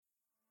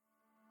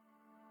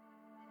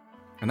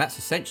And that's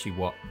essentially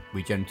what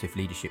regenerative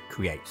leadership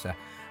creates,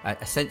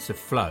 a sense of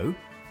flow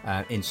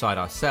inside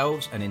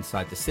ourselves and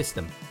inside the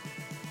system.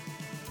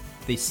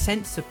 The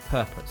sense of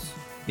purpose,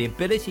 the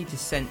ability to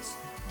sense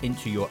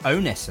into your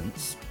own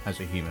essence as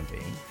a human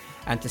being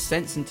and to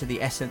sense into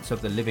the essence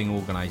of the living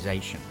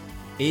organization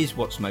is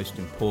what's most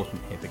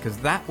important here, because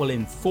that will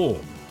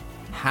inform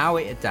how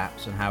it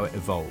adapts and how it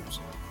evolves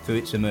through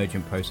its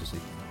emergent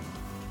processes.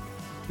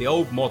 The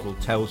old model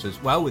tells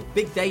us, well, with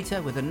big data,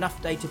 with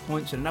enough data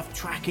points and enough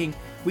tracking,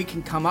 we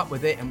can come up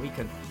with it and we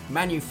can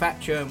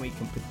manufacture and we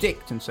can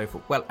predict and so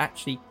forth. Well,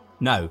 actually,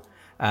 no,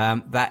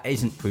 that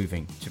isn't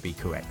proving to be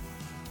correct.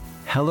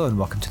 Hello and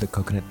welcome to the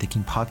Coconut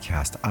Thinking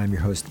Podcast. I'm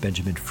your host,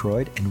 Benjamin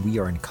Freud, and we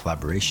are in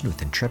collaboration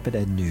with Intrepid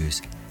Ed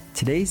News.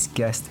 Today's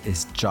guest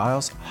is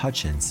Giles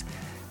Hutchins.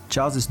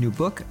 Giles' new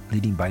book,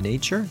 Leading by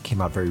Nature, came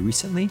out very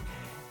recently.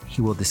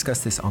 He will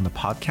discuss this on the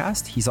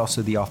podcast. He's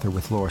also the author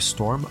with Laura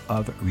Storm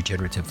of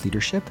Regenerative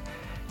Leadership.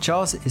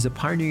 Giles is a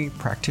pioneering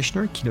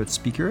practitioner, keynote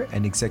speaker,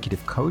 and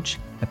executive coach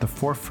at the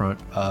forefront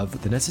of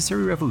the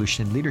necessary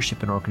revolution in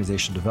leadership and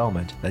organizational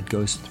development that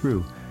goes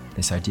through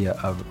this idea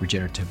of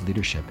regenerative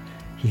leadership.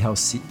 He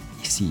helps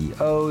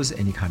CEOs,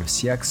 any kind of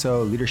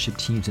CXO, leadership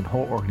teams, and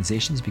whole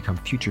organizations become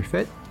future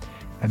fit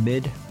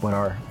amid what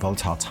are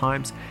volatile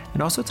times,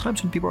 and also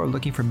times when people are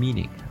looking for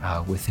meaning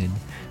within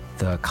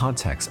the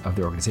context of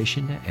their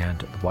organization and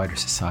the wider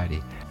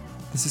society.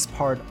 This is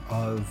part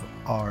of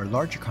our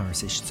larger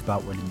conversations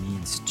about what it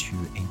means to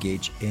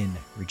engage in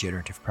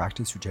regenerative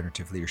practice,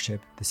 regenerative leadership.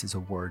 This is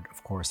a word,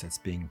 of course, that's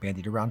being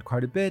bandied around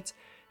quite a bit.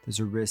 There's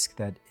a risk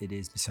that it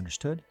is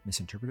misunderstood,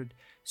 misinterpreted.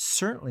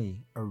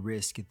 Certainly a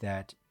risk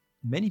that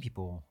many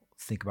people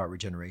think about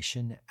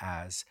regeneration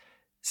as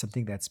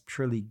something that's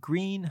purely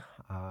green.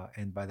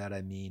 And by that,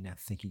 I mean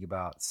thinking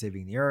about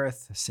saving the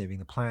earth, saving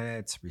the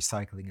planet,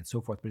 recycling, and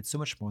so forth. But it's so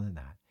much more than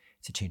that.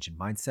 It's a change in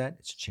mindset.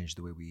 It's a change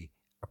in the way we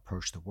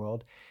approach the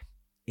world.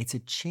 It's a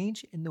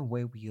change in the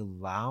way we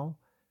allow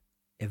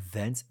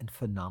events and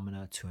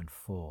phenomena to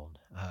unfold.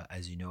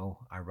 As you know,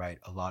 I write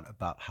a lot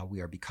about how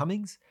we are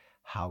becomings,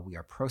 how we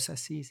are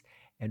processes,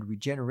 and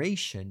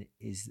regeneration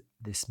is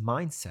this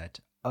mindset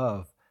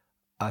of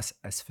us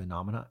as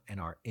phenomena and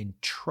our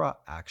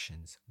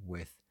intra-actions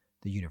with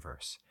the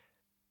universe.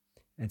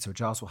 And so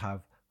Giles will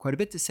have quite a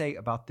bit to say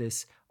about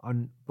this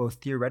on both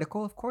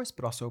theoretical, of course,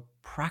 but also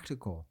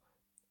practical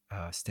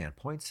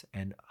standpoints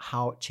and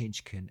how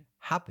change can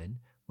happen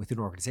within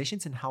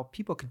organizations and how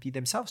people can be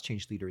themselves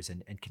change leaders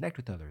and connect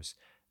with others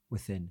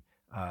within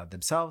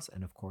themselves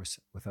and, of course,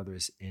 with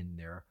others in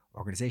their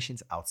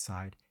organizations,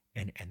 outside,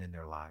 and in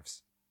their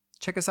lives.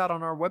 Check us out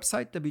on our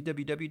website,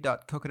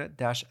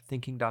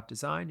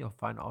 www.coconut-thinking.design. You'll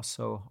find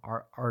also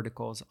our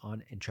articles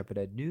on Intrepid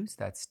Ed News.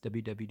 That's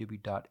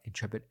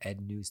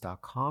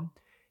www.intrepidednews.com.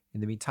 In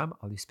the meantime,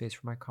 I'll leave space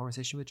for my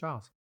conversation with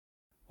Giles.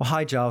 Well,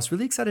 hi, Giles.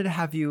 Really excited to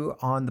have you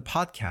on the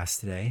podcast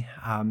today.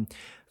 I've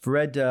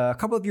read a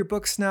couple of your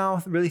books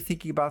now, really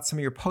thinking about some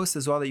of your posts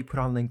as well that you put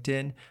on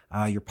LinkedIn,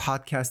 your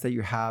podcast that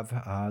you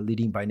have,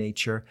 Leading by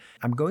Nature.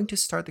 I'm going to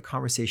start the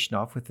conversation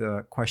off with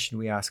a question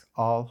we ask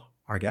all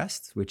our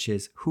guests, which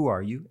is, who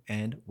are you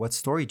and what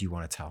story do you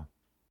want to tell?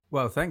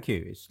 Well, thank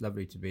you. It's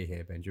lovely to be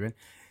here, Benjamin.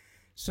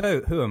 So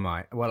who am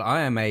I? Well,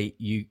 I am a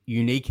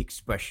unique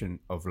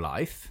expression of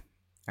life.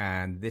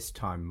 And this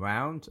time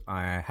round,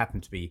 I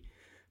happen to be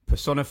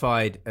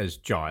personified as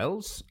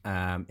Giles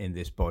in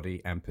this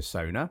body and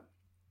persona,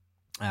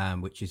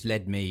 which has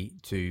led me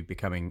to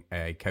becoming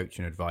a coach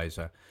and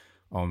advisor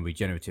on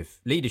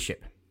regenerative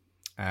leadership.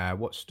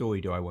 What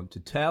story do I want to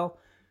tell?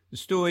 The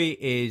story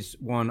is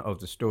one of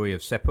the story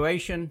of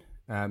separation,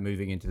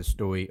 moving into the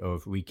story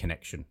of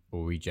reconnection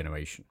or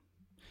regeneration,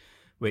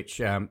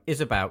 which is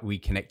about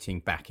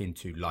reconnecting back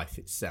into life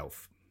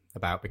itself,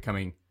 about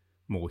becoming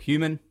more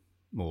human,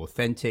 more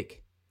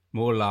authentic,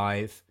 more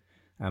alive,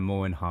 and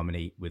more in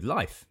harmony with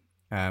life,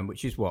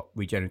 which is what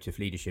regenerative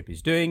leadership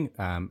is doing,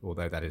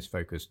 although that is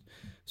focused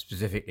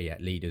specifically at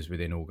leaders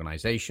within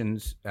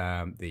organizations.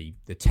 The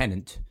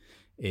tenet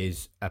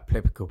is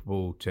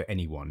applicable to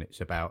anyone.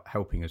 It's about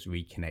helping us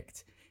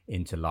reconnect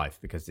into life,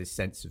 because this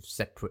sense of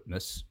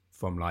separateness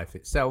from life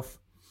itself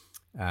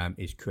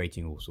is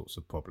creating all sorts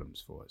of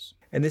problems for us.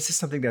 And this is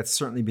something that's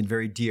certainly been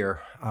very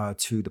dear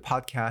to the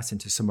podcast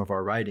and to some of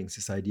our writings,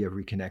 this idea of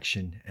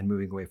reconnection and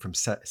moving away from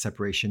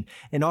separation,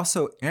 and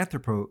also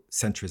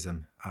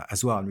anthropocentrism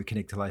as well, and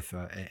reconnect to life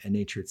and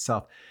nature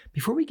itself.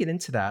 Before we get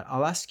into that,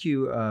 I'll ask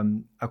you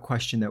a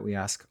question that we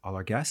ask all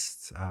our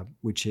guests,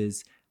 which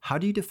is, how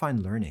do you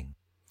define learning?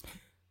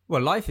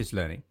 Well, life is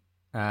learning.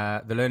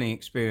 The learning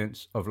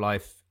experience of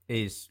life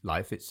is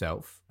life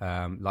itself.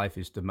 Life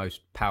is the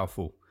most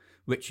powerful,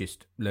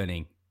 richest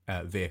learning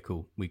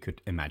vehicle we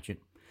could imagine.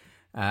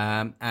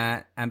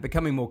 And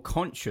becoming more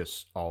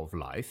conscious of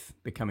life,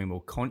 becoming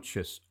more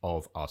conscious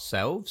of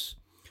ourselves,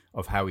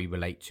 of how we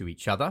relate to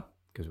each other,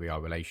 because we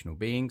are relational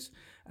beings,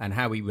 and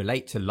how we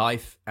relate to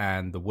life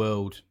and the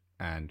world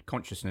and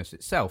consciousness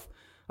itself,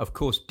 of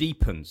course,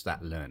 deepens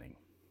that learning.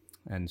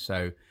 And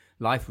so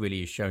life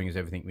really is showing us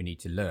everything we need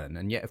to learn.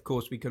 And yet, of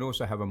course, we can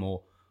also have a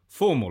more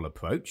formal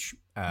approach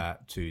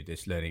to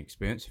this learning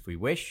experience, if we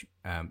wish,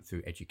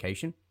 through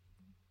education.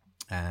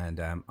 And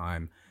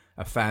I'm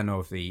a fan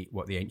of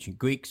what the ancient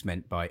Greeks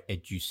meant by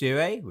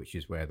educere, which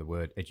is where the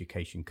word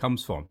education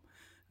comes from,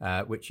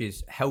 which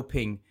is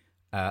helping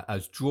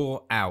us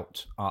draw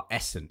out our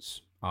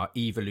essence, our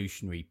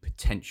evolutionary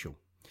potential,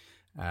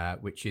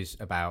 which is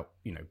about,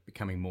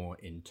 becoming more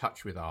in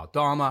touch with our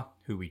Dharma,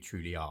 who we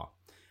truly are,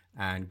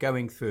 and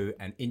going through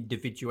an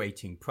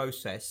individuating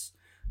process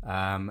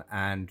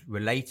and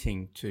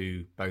relating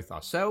to both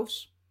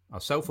ourselves, our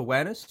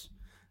self-awareness,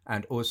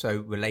 and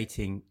also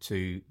relating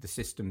to the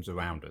systems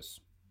around us.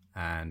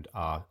 And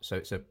so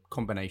it's a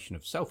combination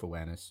of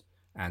self-awareness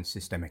and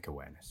systemic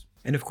awareness.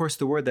 And of course,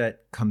 the word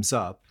that comes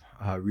up,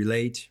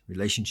 relate,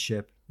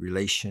 relationship,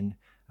 relation,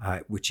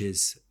 which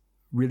is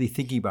really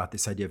thinking about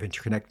this idea of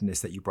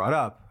interconnectedness that you brought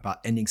up, about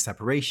ending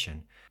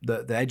separation.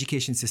 The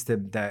education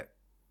system that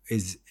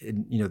is,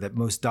 that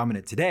most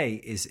dominant today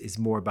is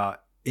more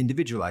about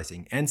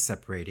individualizing and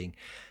separating.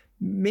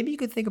 Maybe you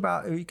could think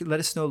about, or you could let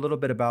us know a little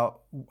bit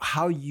about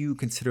how you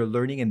consider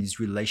learning in these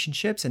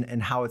relationships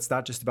and how it's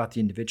not just about the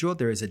individual.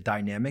 There is a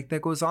dynamic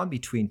that goes on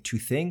between two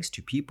things,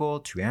 two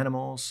people, two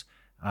animals,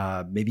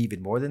 maybe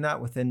even more than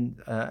that within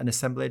an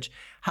assemblage.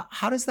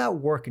 How does that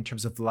work in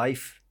terms of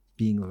life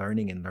being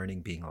learning and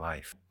learning being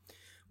life?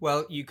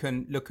 Well, you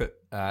can look at,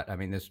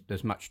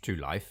 there's much to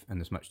life and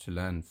there's much to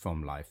learn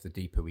from life, the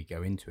deeper we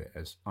go into it.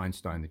 As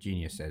Einstein, the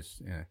genius,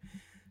 says,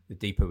 the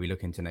deeper we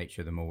look into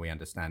nature, the more we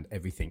understand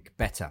everything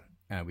better.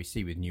 We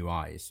see with new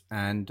eyes.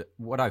 And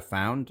what I've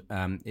found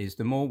is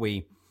the more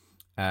we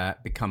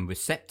become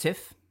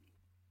receptive,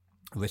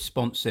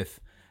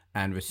 responsive,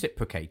 and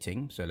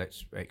reciprocating, so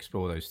let's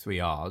explore those 3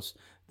 R's,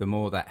 the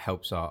more that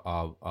helps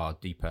our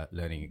deeper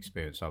learning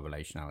experience, our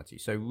relationality.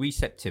 So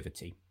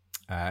receptivity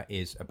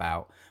is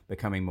about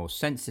becoming more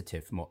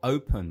sensitive, more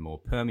open, more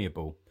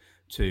permeable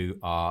to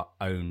our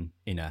own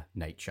inner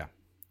nature,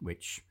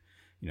 which,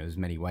 there's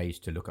many ways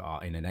to look at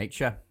our inner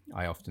nature.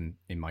 I often,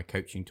 in my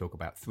coaching, talk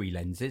about 3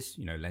 lenses,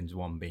 lens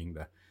 1 being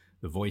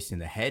the voice in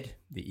the head,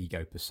 the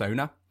ego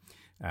persona,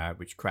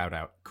 which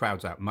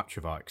crowds out much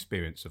of our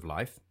experience of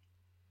life.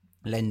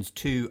 Lens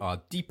 2,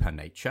 our deeper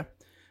nature,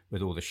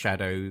 with all the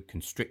shadow,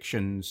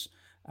 constrictions,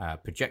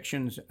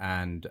 projections,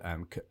 and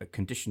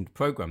conditioned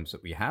programs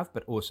that we have,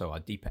 but also our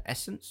deeper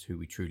essence, who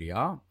we truly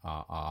are,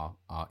 our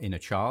inner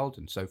child,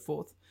 and so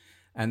forth.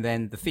 And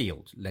then the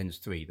field, lens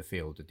 3, the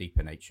field, the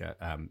deeper nature,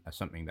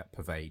 something that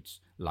pervades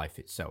life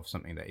itself,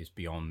 something that is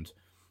beyond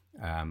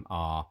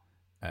our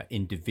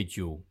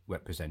individual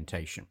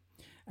representation.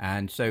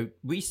 And so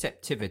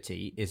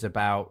receptivity is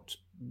about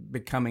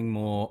becoming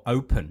more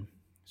open.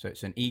 So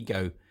it's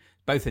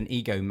both an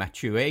ego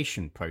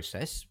maturation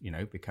process,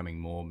 becoming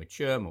more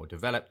mature, more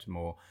developed,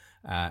 more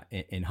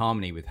in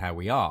harmony with how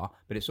we are,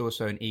 but it's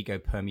also an ego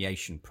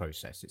permeation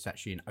process. It's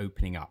actually an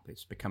opening up.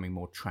 It's becoming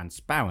more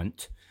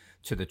transparent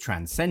to the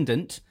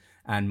transcendent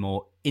and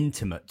more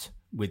intimate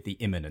with the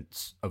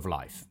immanence of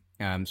life.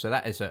 So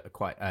that is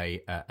quite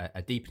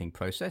a deepening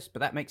process, but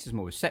that makes us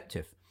more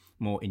receptive,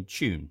 more in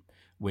tune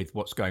with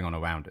what's going on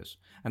around us.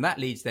 And that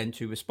leads then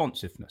to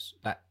responsiveness.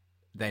 That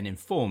then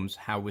informs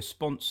how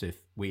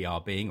responsive we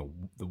are being, or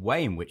the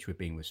way in which we're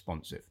being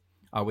responsive.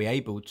 Are we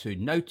able to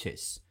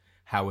notice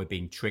how we're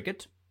being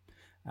triggered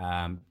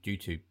due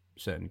to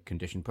certain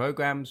conditioned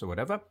programs or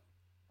whatever?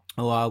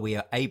 Or are we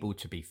able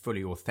to be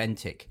fully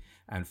authentic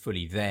and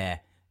fully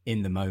there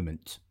in the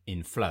moment,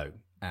 in flow?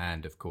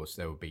 And of course,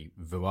 there will be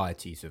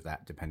varieties of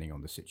that depending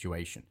on the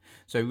situation.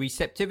 So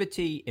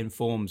receptivity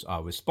informs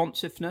our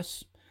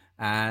responsiveness,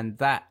 and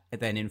that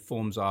then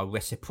informs our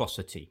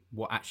reciprocity,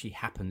 what actually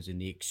happens in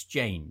the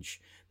exchange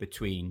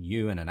between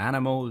you and an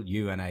animal,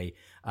 you and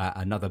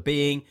another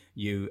being,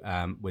 you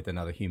with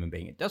another human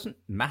being. It doesn't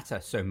matter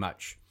so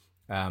much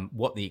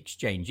what the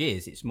exchange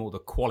is, it's more the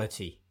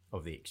quality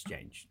of the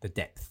exchange, the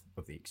depth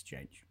of the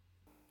exchange.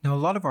 Now, a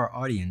lot of our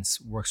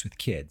audience works with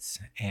kids,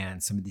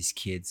 and some of these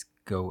kids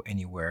go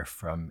anywhere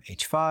from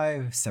age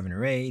 5, 7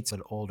 or 8,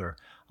 but older.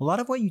 A lot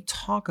of what you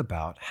talk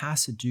about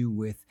has to do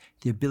with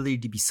the ability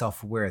to be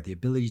self-aware, the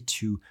ability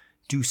to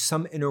do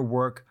some inner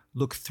work,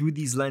 look through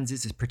these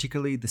lenses,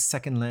 particularly the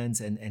second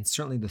lens and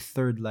certainly the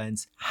third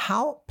lens.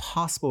 How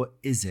possible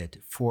is it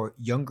for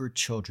younger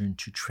children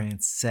to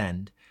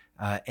transcend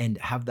and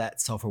have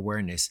that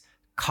self-awareness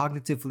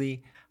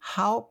cognitively?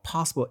 How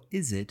possible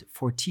is it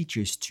for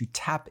teachers to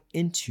tap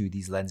into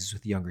these lenses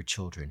with younger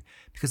children?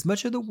 Because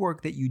much of the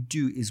work that you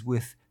do is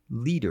with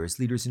leaders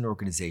in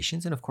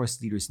organizations, and of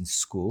course leaders in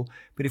school.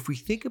 But if we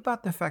think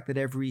about the fact that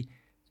every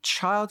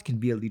child can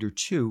be a leader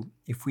too,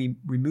 if we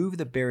remove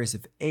the barriers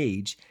of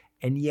age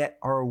and yet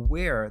are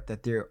aware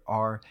that there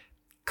are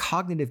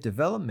cognitive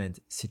development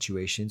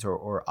situations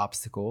or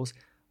obstacles,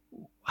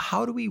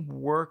 how do we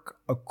work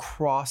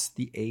across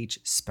the age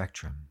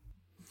spectrum?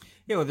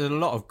 Yeah, well, there's a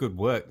lot of good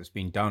work that's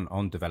been done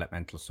on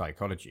developmental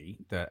psychology,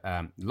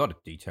 a lot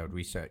of detailed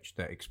research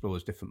that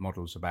explores different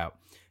models about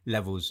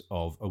levels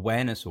of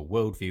awareness or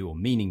worldview or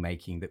meaning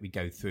making that we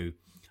go through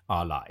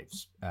our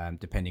lives,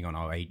 depending on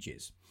our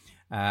ages.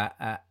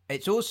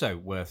 It's also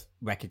worth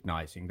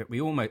recognizing that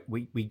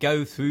we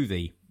go through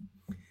the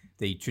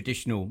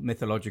traditional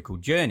mythological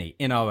journey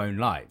in our own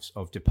lives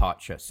of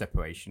departure,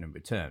 separation, and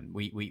return.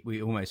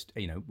 We almost,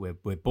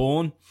 we're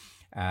born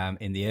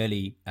in the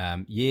early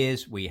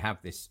years. We have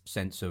this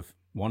sense of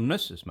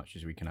oneness, as much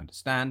as we can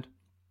understand,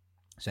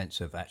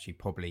 sense of actually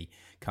probably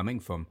coming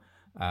from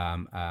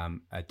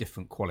a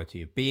different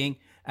quality of being.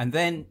 And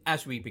then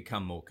as we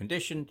become more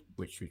conditioned,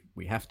 which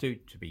we have to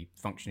be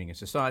functioning in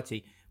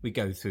society, we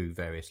go through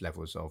various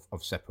levels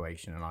of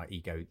separation, and our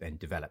ego then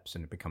develops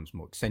and it becomes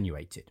more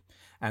accentuated.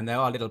 And there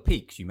are little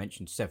peaks. You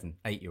mentioned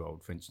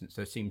 7-8-year-old, for instance.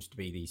 There seems to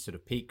be these sort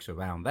of peaks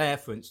around there.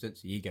 For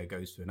instance, the ego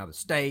goes through another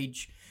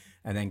stage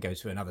and then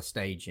goes through another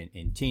stage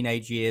in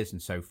teenage years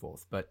and so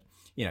forth. But,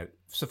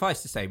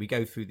 suffice to say, we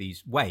go through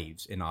these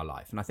waves in our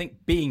life. And I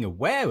think being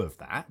aware of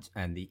that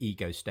and the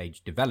ego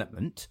stage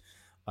development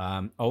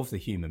of the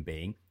human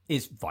being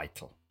is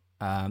vital.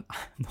 I'm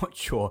not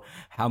sure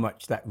how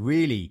much that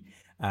really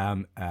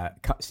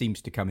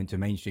seems to come into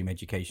mainstream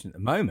education at the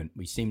moment.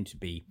 We seem to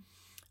be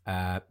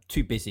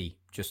too busy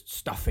just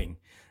stuffing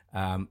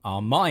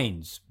our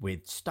minds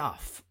with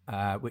stuff,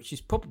 which is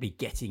probably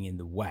getting in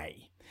the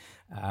way.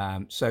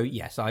 So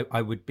yes,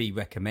 I would be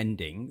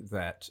recommending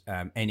that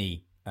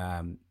any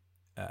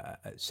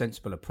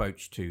sensible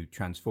approach to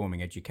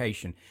transforming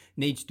education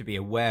needs to be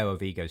aware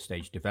of ego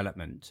stage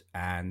development,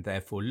 and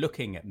therefore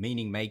looking at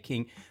meaning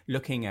making,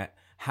 looking at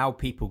how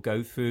people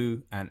go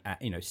through, and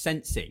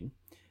sensing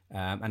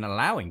and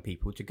allowing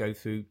people to go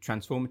through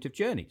transformative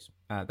journeys.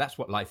 That's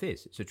what life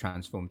is. It's a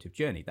transformative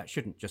journey. That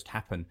shouldn't just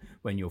happen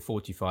when you're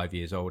 45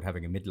 years old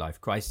having a midlife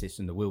crisis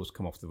and the wheels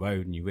come off the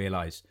road and you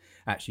realize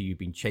actually you've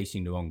been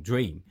chasing the wrong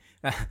dream.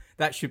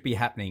 That should be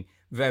happening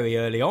very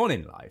early on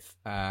in life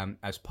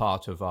as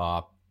part of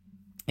our,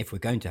 if we're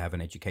going to have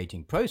an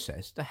educating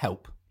process to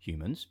help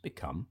humans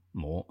become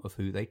more of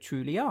who they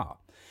truly are.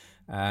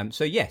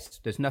 So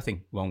yes, there's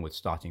nothing wrong with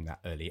starting that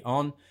early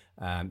on.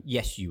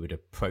 Yes, you would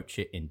approach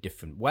it in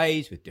different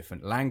ways with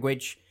different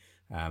language.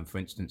 For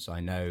instance,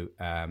 I know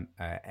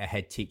a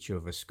head teacher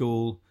of a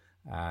school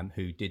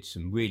who did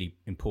some really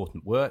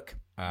important work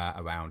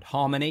around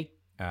harmony,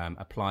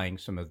 applying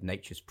some of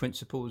nature's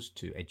principles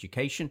to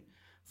education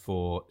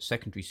for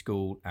secondary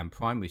school and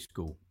primary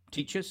school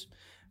teachers.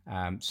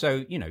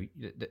 So,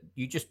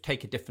 you just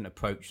take a different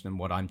approach than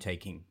what I'm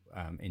taking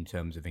in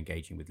terms of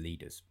engaging with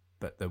leaders.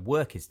 But the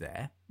work is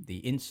there, the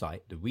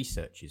insight, the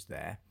research is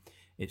there.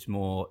 It's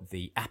more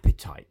the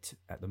appetite.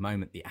 At the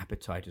moment, the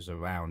appetite is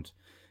around,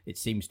 it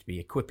seems to be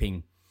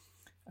equipping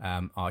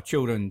our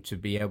children to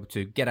be able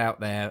to get out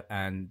there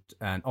and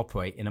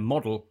operate in a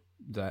model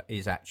that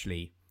is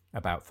actually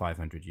about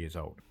 500 years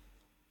old.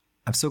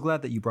 I'm so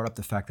glad that you brought up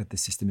the fact that the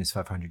system is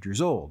 500 years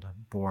old,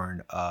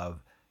 born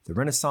of the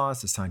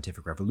Renaissance, the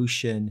scientific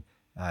revolution,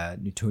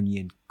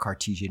 Newtonian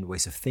Cartesian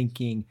ways of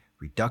thinking,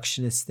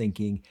 reductionist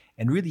thinking,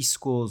 and really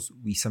schools,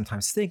 we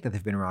sometimes think that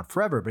they've been around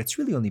forever, but it's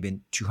really only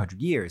been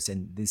 200 years.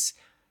 And this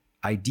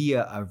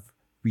idea of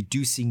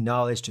reducing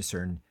knowledge to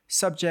certain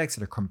subjects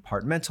that are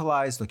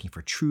compartmentalized, looking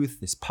for truth,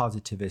 this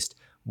positivist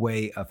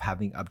way of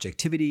having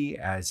objectivity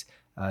as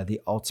the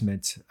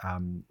ultimate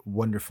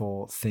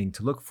wonderful thing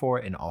to look for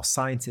in all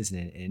sciences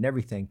and in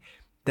everything,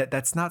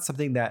 that's not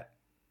something that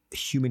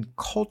human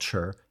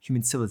culture,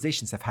 human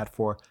civilizations have had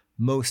for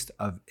most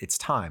of its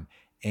time.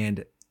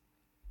 And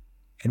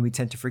we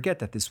tend to forget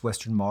that this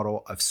Western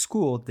model of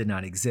school did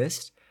not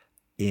exist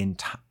in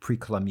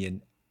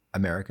pre-Columbian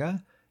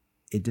America.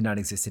 It did not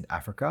exist in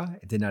Africa.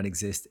 It did not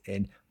exist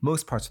in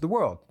most parts of the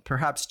world.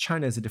 Perhaps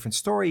China is a different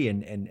story,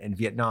 and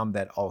Vietnam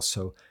that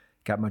also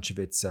got much of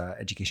its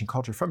education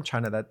culture from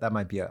China. That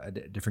might be a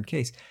different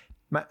case.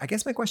 I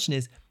guess my question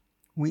is,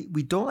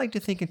 we don't like to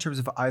think in terms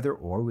of either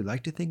or. We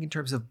like to think in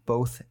terms of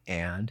both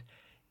and.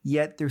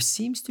 Yet there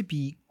seems to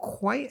be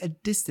quite a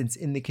distance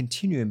in the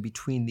continuum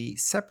between the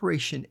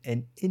separation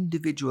and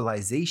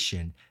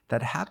individualization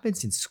that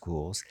happens in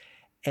schools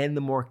and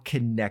the more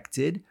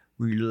connected,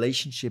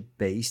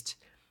 relationship-based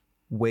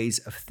ways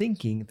of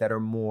thinking that are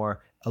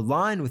more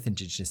aligned with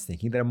indigenous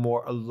thinking, that are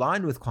more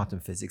aligned with quantum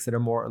physics, that are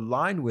more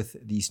aligned with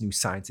these new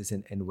sciences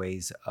and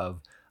ways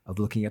of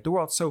looking at the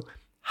world. So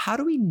how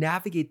do we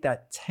navigate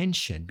that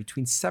tension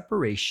between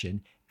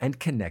separation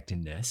and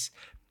connectedness,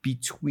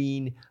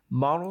 between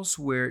models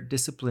where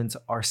disciplines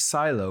are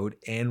siloed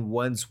and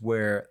ones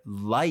where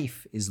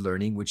life is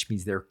learning, which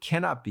means there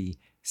cannot be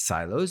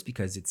silos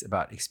because it's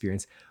about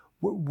experience?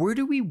 Where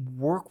do we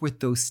work with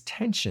those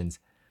tensions?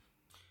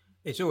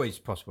 It's always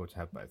possible to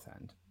have both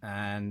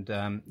and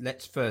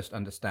let's first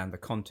understand the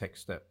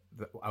context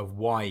of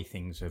why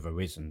things have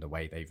arisen the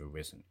way they've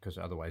arisen, because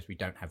otherwise we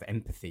don't have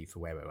empathy for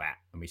where we're at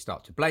and we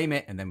start to blame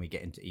it and then we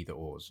get into either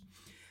ors.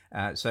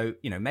 So,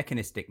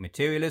 mechanistic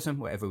materialism,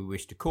 whatever we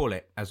wish to call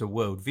it, as a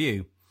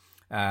worldview,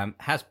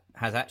 has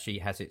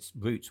its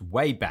roots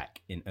way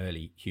back in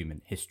early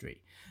human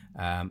history,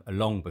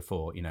 long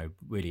before,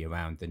 really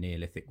around the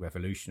Neolithic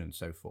Revolution and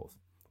so forth,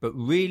 but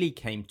really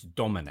came to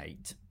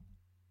dominate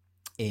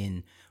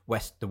in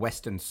the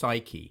Western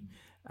psyche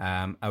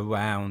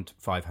around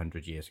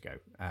 500 years ago,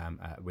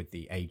 with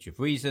the Age of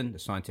Reason, the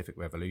Scientific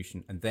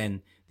Revolution, and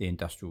then the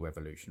Industrial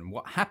Revolution. And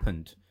what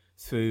happened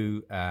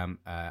through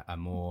a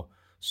more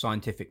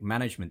scientific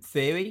management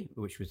theory,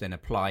 which was then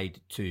applied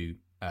to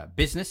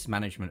business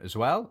management as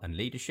well, and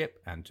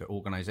leadership, and to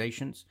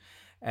organizations,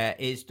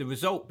 is the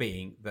result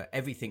being that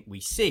everything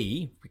we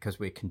see, because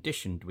we're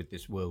conditioned with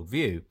this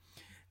worldview,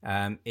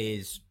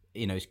 is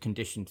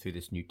conditioned through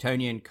this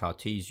Newtonian,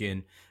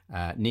 Cartesian,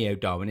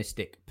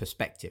 neo-Darwinistic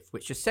perspective,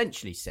 which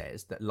essentially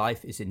says that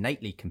life is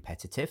innately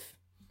competitive,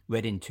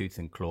 red in tooth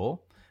and claw,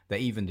 that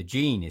even the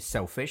gene is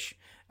selfish,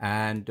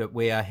 and that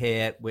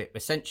we're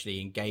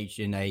essentially engaged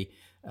in a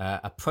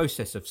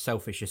process of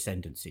selfish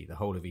ascendancy. The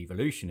whole of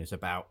evolution is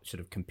about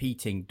sort of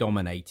competing,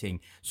 dominating,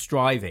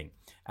 striving,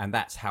 and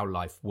that's how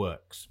life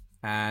works.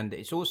 And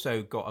it's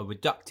also got a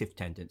reductive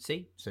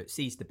tendency, so it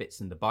sees the bits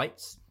and the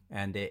bytes,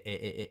 and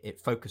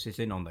it focuses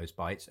in on those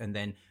bytes, and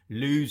then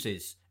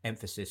loses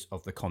emphasis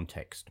of the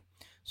context.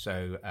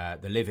 So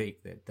the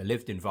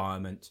lived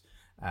environment,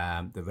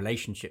 the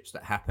relationships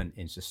that happen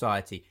in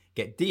society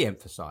get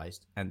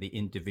de-emphasized, and the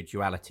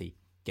individuality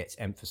gets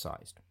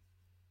emphasized.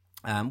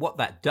 What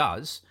that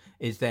does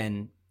is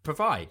then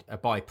provide a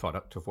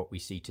byproduct of what we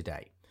see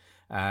today,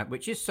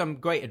 which is some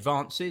great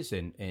advances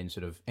in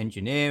sort of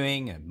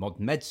engineering and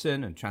modern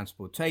medicine and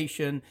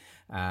transportation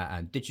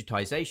and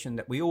digitization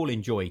that we all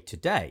enjoy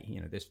today.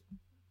 This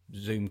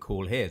Zoom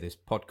call here, this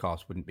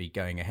podcast wouldn't be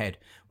going ahead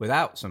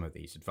without some of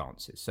these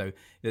advances. So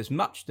there's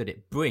much that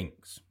it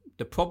brings.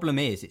 The problem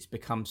is it's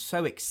become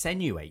so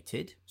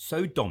extenuated,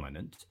 so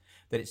dominant,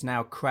 that it's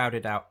now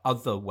crowded out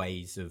other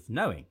ways of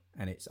knowing,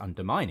 and it's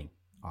undermining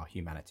our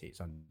humanity,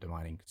 it's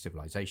undermining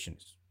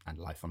civilizations and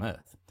life on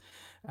Earth.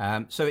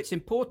 So it's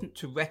important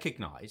to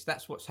recognize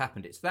that's what's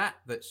happened. It's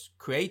that's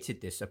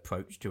created this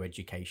approach to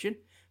education,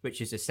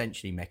 which is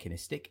essentially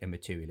mechanistic and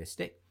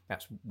materialistic.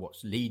 That's what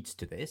leads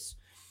to this.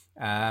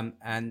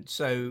 And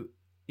so,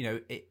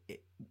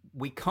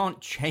 we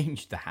can't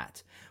change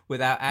that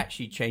without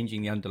actually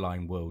changing the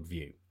underlying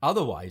worldview.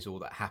 Otherwise, all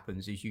that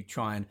happens is you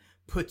try and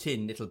put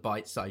in little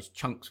bite-sized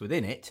chunks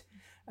within it,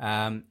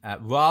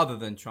 rather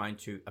than trying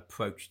to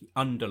approach the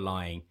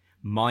underlying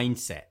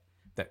mindset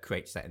that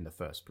creates that in the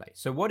first place.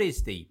 So what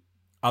is the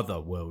other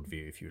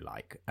worldview, if you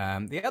like?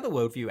 The other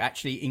worldview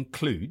actually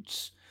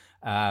includes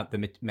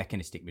the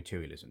mechanistic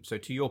materialism. So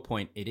to your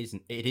point, it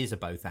is a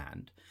both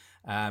and.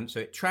 So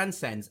it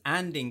transcends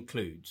and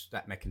includes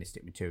that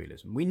mechanistic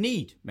materialism. We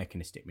need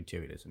mechanistic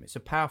materialism. It's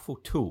a powerful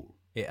tool.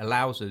 It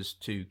allows us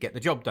to get the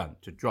job done,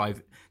 to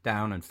drive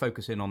down and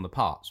focus in on the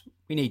parts.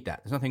 We need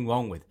that. There's nothing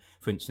wrong with,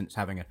 for instance,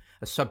 having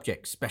a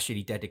subject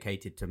specially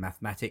dedicated to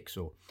mathematics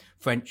or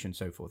French and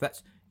so forth.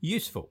 That's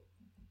useful.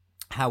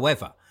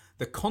 However,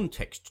 the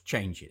context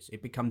changes.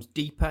 It becomes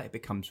deeper. It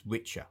becomes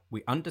richer.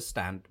 We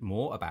understand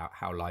more about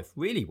how life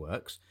really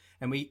works,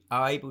 and we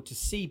are able to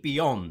see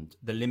beyond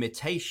the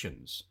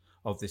limitations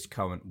of this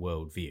current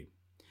worldview.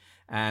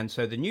 And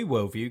so the new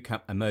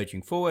worldview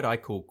emerging forward, I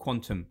call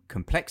quantum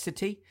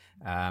complexity,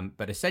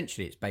 but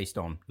essentially it's based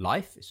on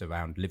life. It's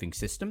around living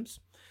systems.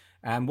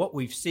 And what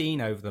we've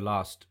seen over the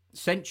last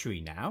century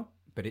now,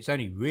 but it's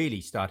only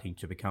really starting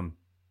to become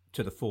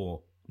to the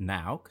fore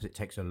now, because it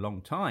takes a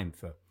long time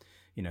for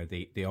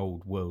the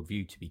old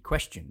worldview to be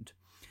questioned.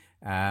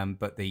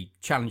 But the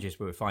challenges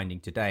we're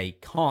finding today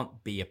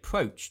can't be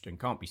approached and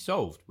can't be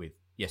solved with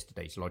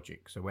yesterday's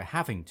logic. So we're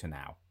having to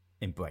now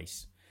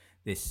embrace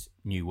this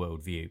new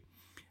worldview.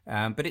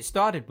 But it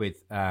started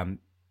with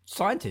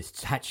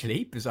scientists,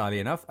 actually, bizarrely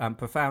enough,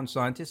 profound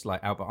scientists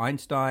like Albert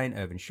Einstein,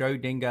 Erwin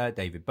Schrödinger,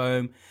 David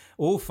Bohm,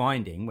 all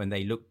finding when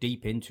they looked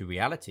deep into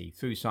reality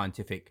through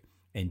scientific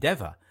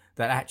endeavor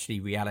that actually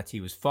reality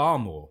was far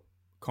more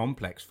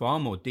complex, far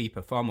more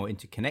deeper, far more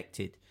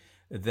interconnected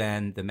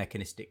than the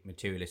mechanistic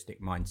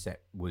materialistic mindset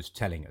was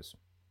telling us.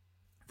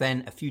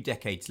 Then a few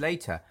decades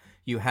later,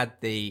 you had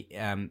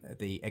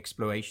the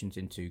explorations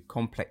into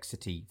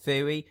complexity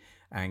theory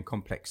and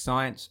complex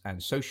science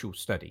and social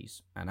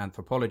studies and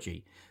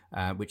anthropology,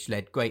 which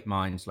led great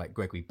minds like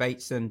Gregory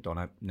Bateson,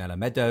 Donella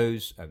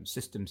Meadows,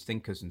 systems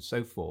thinkers and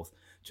so forth,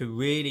 to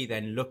really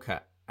then look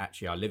at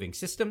actually our living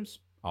systems,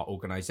 our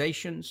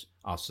organizations,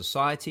 our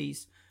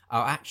societies,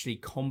 are actually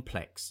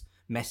complex,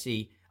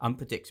 messy,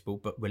 unpredictable,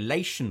 but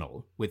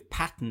relational, with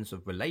patterns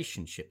of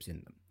relationships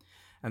in them.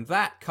 And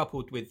that,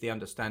 coupled with the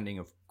understanding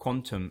of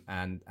quantum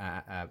and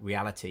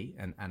reality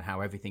and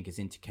how everything is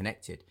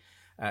interconnected,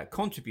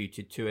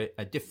 contributed to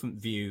a different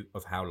view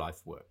of how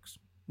life works.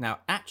 Now,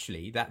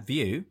 actually, that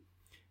view,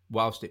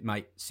 whilst it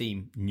might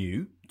seem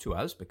new to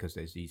us because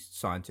there's these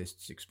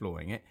scientists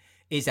exploring it,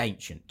 is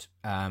ancient.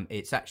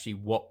 It's actually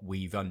what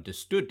we've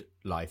understood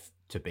life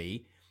to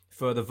be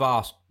for the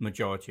vast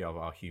majority of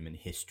our human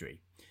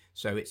history.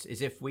 So it's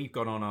as if we've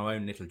gone on our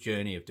own little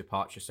journey of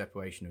departure,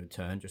 separation, and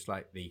return, just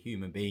like the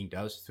human being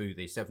does through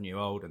the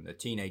 7-year-old and the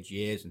teenage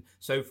years and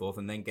so forth,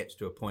 and then gets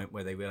to a point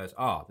where they realize,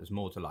 there's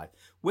more to life.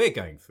 We're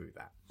going through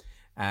that.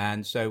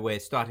 And so we're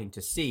starting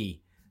to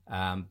see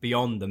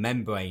beyond the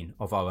membrane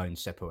of our own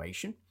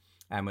separation,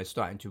 and we're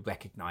starting to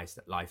recognize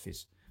that life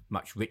is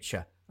much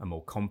richer and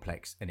more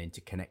complex and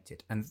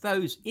interconnected. And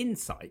those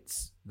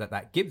insights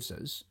that gives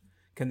us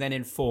can then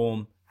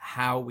inform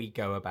how we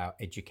go about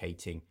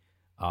educating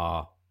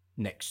our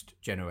next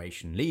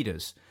generation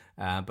leaders,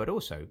 but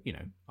also,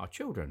 our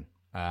children,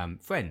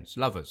 friends,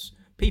 lovers,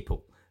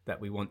 people that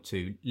we want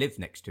to live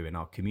next to in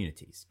our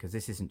communities. Because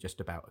this isn't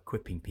just about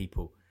equipping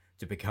people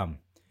to become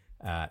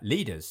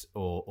leaders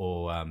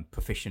or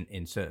proficient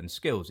in certain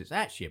skills. It's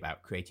actually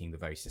about creating the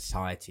very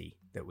society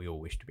that we all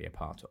wish to be a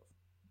part of.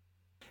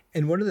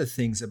 And one of the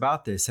things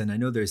about this, and I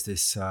know there's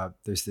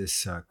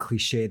this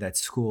cliche that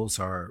schools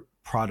are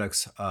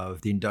products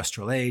of the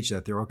industrial age,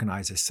 that they're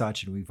organized as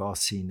such, and we've all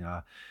seen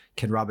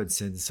Ken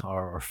Robinson's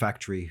our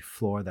factory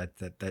floor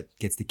that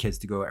gets the kids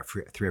to go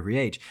through every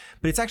age.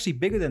 But it's actually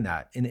bigger than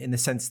that in the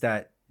sense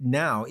that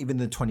now, even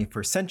in the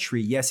 21st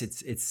century, yes,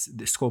 it's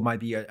the school might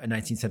be a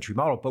 19th century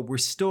model, but we're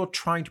still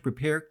trying to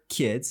prepare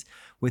kids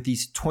with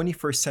these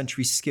 21st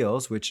century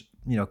skills, which,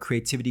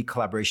 creativity,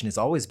 collaboration has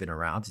always been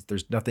around.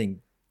 There's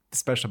nothing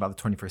special about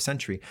the 21st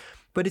century,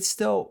 but it's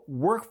still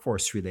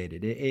workforce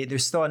related.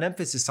 There's still an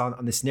emphasis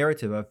on this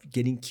narrative of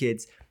getting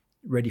kids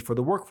ready for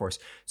the workforce.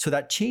 So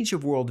that change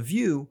of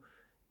worldview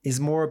is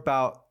more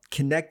about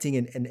connecting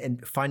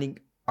and finding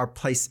our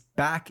place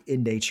back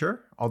in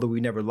nature, although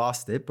we never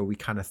lost it, but we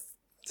kind of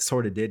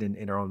sort of did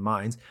in our own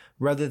minds,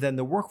 rather than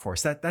the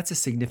workforce. That's a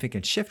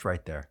significant shift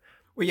right there.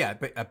 Well, yeah,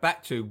 but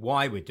back to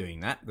why we're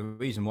doing that. The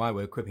reason why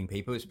we're equipping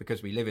people is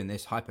because we live in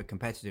this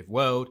hyper-competitive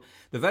world.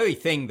 The very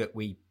thing that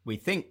we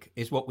think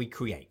is what we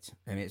create.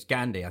 And it's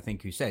Gandhi, I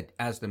think, who said,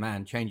 as the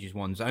man changes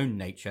one's own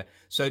nature,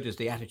 so does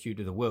the attitude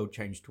of the world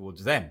change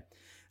towards them.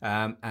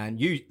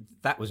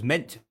 That was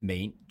meant to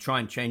mean try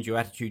and change your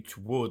attitude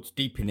towards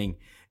deepening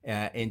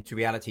into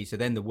reality. So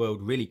then the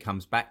world really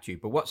comes back to you.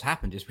 But what's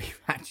happened is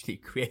we've actually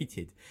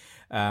created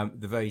the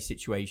very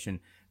situation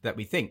that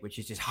we think, which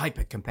is this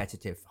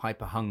hyper-competitive,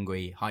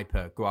 hyper-hungry,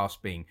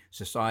 hyper-grasping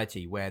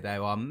society where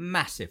there are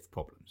massive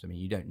problems. I mean,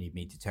 you don't need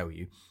me to tell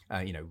you,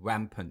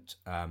 rampant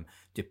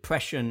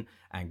depression,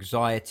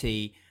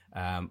 anxiety,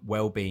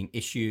 well-being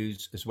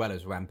issues, as well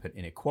as rampant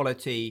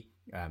inequality,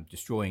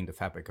 destroying the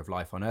fabric of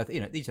life on Earth.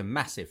 These are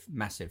massive,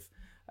 massive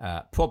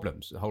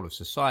problems. The whole of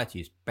society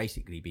has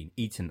basically been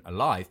eaten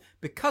alive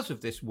because of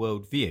this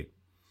worldview.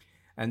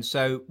 And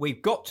so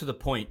we've got to the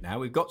point now,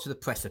 we've got to the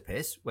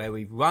precipice where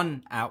we've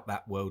run out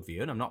that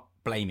worldview, and I'm not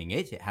blaming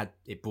it.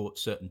 It brought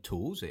certain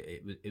tools.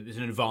 It was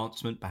an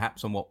advancement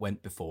perhaps on what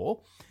went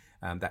before.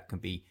 That can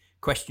be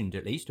questioned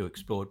at least or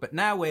explored. But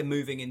now we're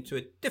moving into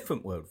a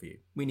different worldview.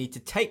 We need to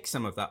take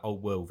some of that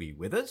old worldview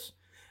with us.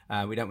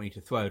 We don't need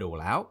to throw it all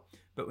out,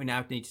 but we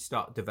now need to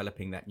start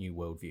developing that new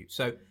worldview.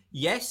 So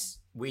yes,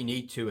 we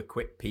need to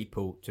equip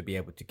people to be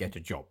able to get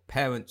a job.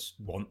 Parents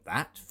want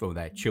that for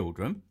their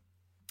children.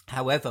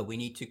 However, we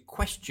need to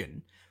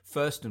question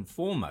first and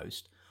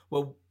foremost,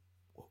 well,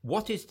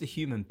 what is the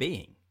human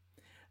being?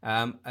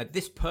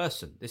 This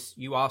person,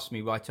 you asked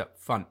me right up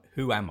front,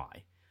 who am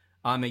I?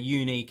 I'm a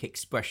unique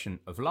expression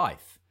of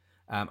life.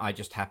 I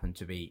just happen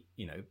to be,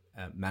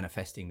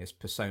 manifesting this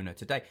persona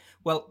today.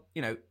 Well,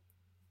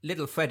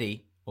 little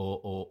Freddie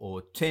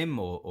or Tim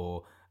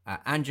or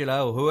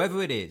Angela or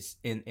whoever it is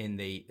in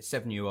the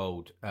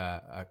 7-year-old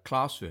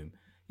classroom,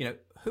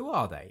 who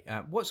are they?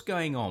 What's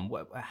going on?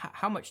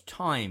 How much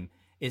time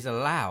is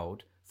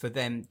allowed for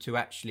them to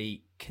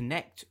actually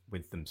connect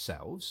with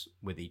themselves,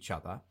 with each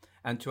other,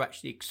 and to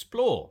actually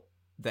explore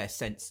their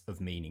sense of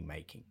meaning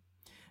making?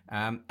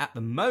 At the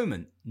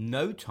moment,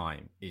 no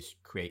time is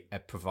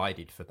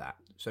provided for that.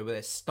 So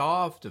they're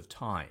starved of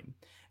time,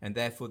 and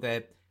therefore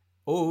they're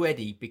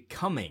already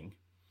becoming,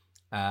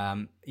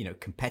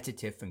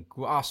 competitive and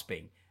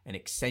grasping and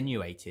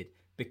extenuated,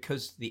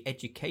 because the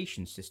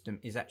education system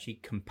is actually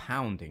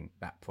compounding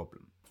that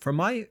problem. From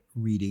my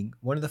reading,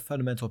 one of the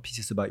fundamental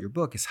pieces about your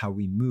book is how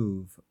we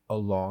move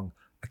along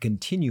a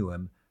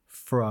continuum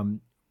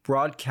from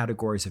broad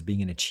categories of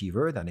being an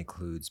achiever, that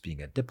includes being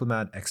a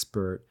diplomat,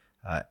 expert,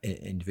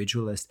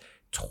 individualist,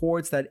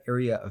 towards that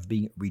area of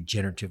being a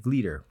regenerative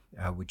leader,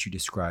 which you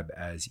describe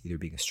as either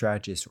being a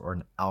strategist or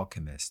an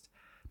alchemist.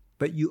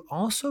 But you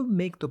also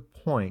make the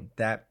point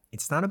that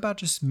it's not about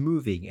just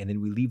moving and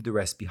then we leave the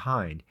rest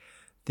behind.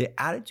 The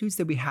attitudes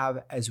that we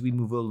have as we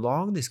move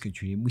along this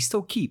continuum, we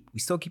still keep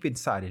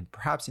inside. And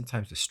perhaps in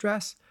times of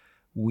stress,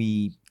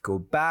 we go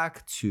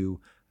back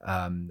to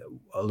a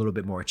little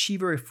bit more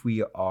achiever if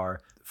we are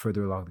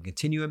further along the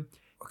continuum.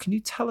 Can you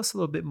tell us a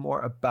little bit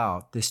more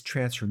about this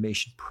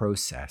transformation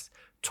process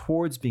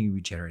towards being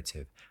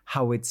regenerative?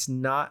 How it's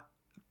not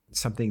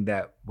something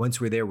that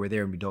once we're there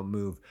and we don't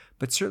move,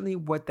 but certainly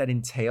what that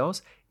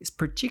entails is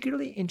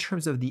particularly in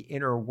terms of the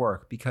inner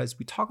work, because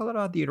we talk a lot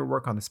about the inner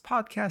work on this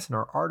podcast and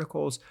our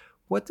articles.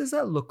 What does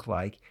that look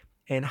like?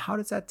 And how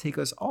does that take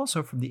us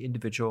also from the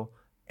individual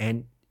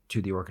and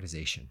to the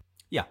organization?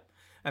 Yeah.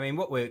 I mean,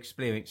 what we're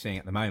experiencing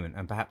at the moment,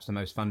 and perhaps the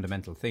most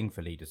fundamental thing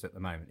for leaders at the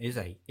moment,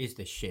 is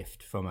the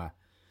shift from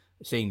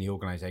seeing the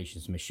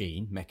organization's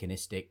machine,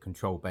 mechanistic,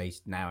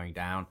 control-based, narrowing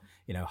down,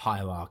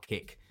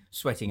 hierarchic,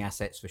 sweating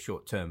assets for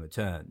short-term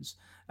returns,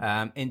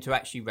 into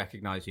actually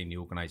recognizing the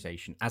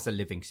organization as a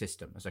living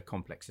system, as a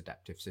complex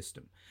adaptive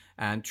system,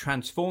 and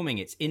transforming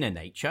its inner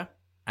nature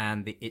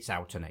and its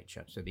outer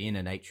nature. So the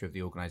inner nature of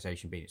the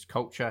organization being its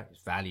culture,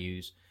 its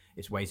values,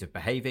 its ways of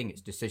behaving,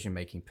 its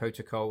decision-making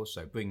protocols,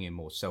 so bringing in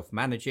more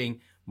self-managing,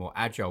 more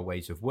agile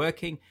ways of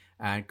working,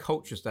 and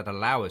cultures that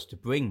allow us to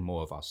bring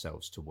more of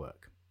ourselves to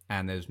work.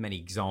 And there's many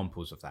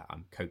examples of that.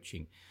 I'm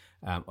coaching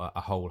a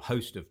whole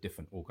host of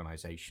different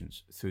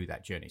organizations through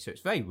that journey. So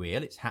it's very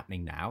real. It's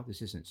happening now.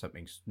 This isn't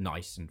something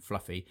nice and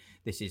fluffy.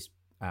 This is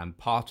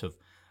part of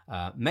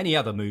many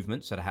other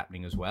movements that are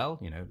happening as well,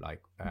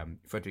 like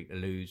Frederick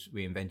Laloux's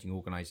Reinventing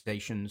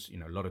Organizations,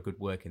 a lot of good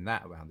work in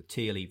that around the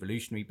teal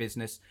evolutionary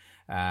business,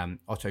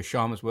 Otto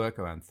Scharmer's work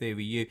around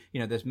Theory U.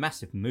 There's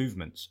massive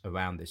movements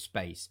around this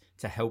space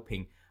to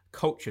helping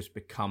cultures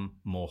become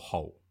more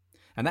whole.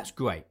 And that's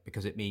great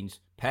because it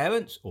means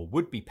parents or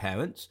would-be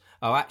parents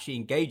are actually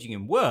engaging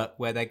in work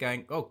where they're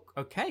going, oh,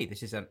 okay,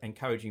 this is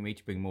encouraging me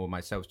to bring more of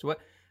myself to work.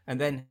 And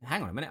then,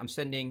 hang on a minute, I'm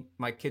sending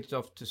my kids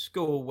off to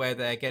school where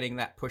they're getting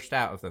that pushed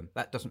out of them.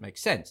 That doesn't make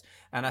sense.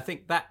 And I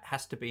think that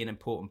has to be an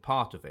important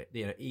part of it.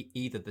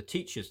 Either the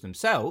teachers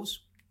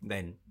themselves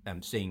then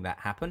seeing that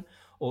happen,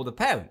 or the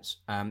parents.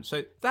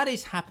 So that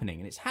is happening,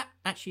 and it's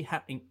actually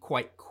happening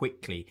quite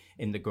quickly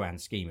in the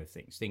grand scheme of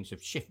things. Things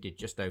have shifted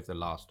just over the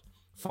last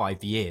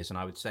 5 years, and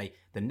I would say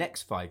the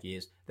next 5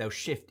 years, they'll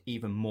shift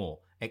even more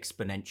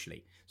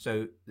exponentially.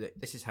 So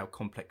this is how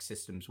complex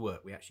systems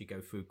work. We actually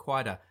go through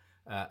quite a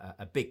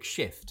big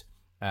shift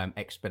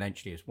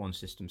exponentially as one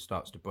system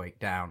starts to break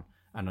down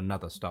and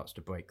another starts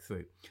to break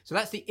through. So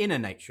that's the inner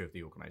nature of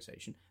the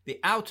organization. The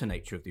outer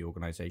nature of the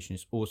organization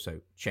is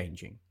also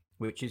changing,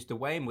 which is the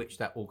way in which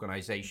that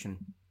organization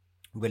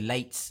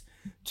relates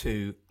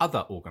to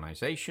other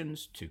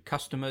organizations, to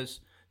customers,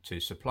 to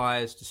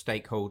suppliers, to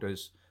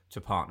stakeholders,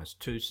 to partners,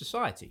 to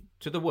society,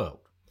 to the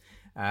world.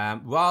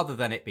 Rather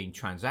than it being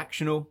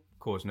transactional,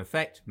 cause and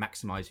effect,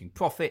 maximizing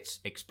profits,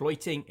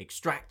 exploiting,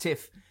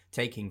 extractive,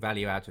 taking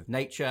value out of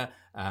nature,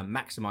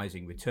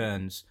 maximizing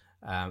returns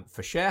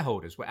for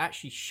shareholders, we're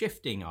actually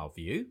shifting our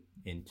view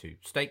into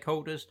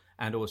stakeholders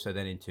and also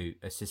then into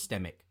a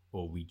systemic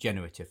or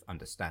regenerative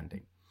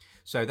understanding.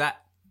 So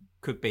that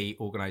could be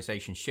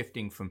organizations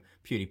shifting from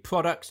purely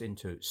products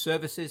into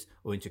services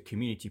or into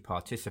community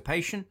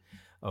participation.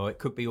 Or it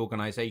could be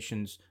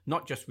organizations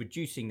not just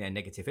reducing their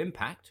negative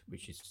impact,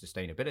 which is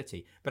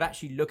sustainability, but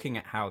actually looking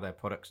at how their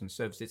products and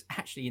services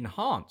actually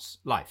enhance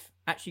life,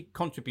 actually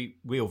contribute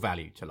real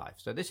value to life.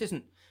 So this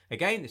isn't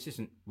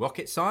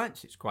rocket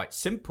science. It's quite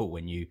simple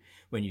when you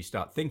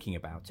start thinking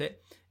about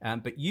it.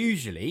 But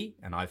usually,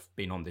 and I've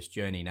been on this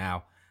journey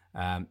now,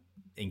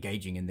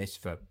 engaging in this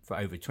for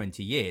over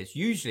 20 years,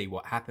 usually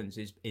what happens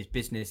is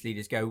business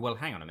leaders go, well,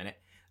 hang on a minute.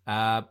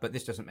 But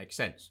this doesn't make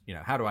sense.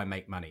 How do I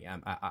make money?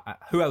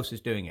 Who else is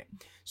doing it?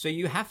 So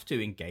you have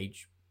to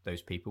engage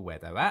those people where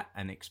they're at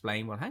and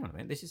explain, well, hang on a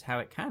minute, this is how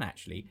it can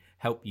actually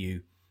help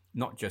you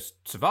not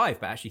just survive,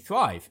 but actually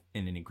thrive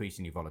in an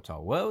increasingly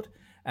volatile world.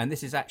 And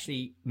this is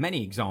actually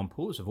many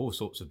examples of all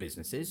sorts of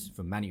businesses,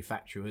 from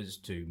manufacturers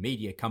to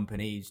media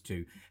companies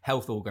to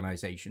health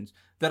organizations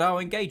that are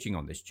engaging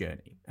on this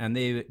journey. And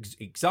they're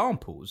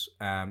examples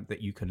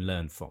that you can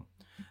learn from.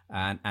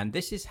 And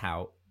this is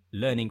how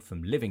learning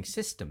from living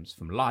systems,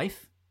 from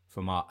life,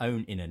 from our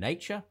own inner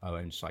nature, our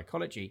own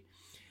psychology,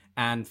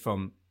 and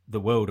from the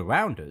world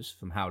around us,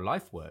 from how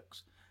life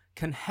works,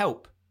 can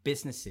help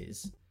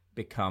businesses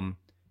become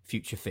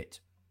future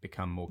fit,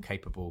 become more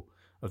capable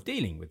of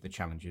dealing with the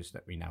challenges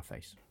that we now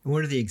face.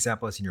 One of the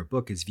examples in your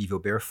book is Vivo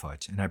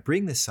Barefoot. And I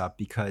bring this up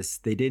because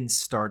they didn't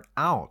start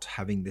out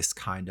having this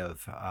kind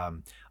of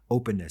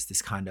openness,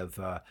 this kind of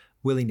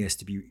willingness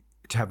to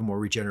have more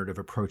regenerative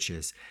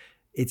approaches.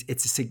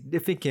 It's a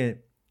significant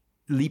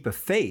leap of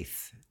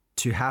faith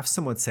to have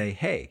someone say,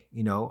 hey,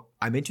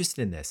 I'm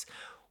interested in this.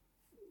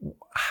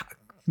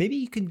 Maybe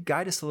you can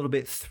guide us a little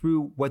bit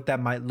through what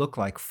that might look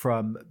like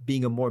from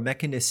being a more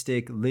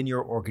mechanistic,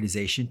 linear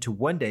organization to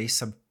one day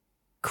some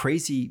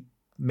crazy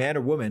man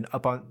or woman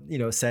up on,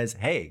 says,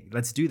 hey,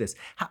 let's do this.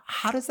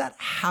 How does that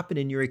happen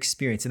in your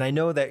experience? And I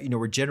know that,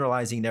 we're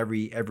generalizing,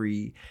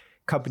 every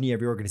company,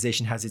 every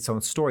organization has its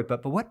own story,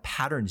 but what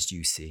patterns do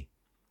you see?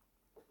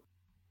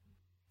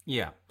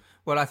 Yeah.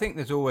 Well, I think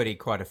there's already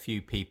quite a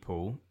few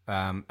people.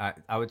 I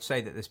would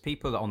say that there's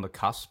people on the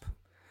cusp,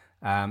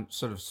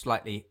 sort of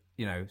slightly,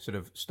 sort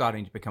of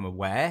starting to become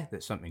aware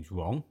that something's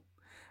wrong,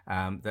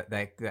 that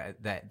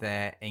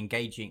they're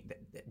engaging,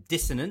 that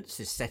dissonance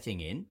is setting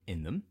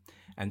in them,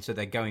 and so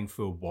they're going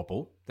through a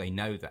wobble. They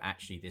know that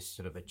actually this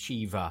sort of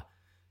achiever,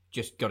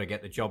 just got to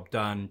get the job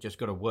done, just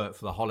got to work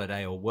for the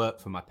holiday or work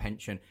for my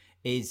pension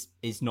is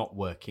not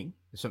working.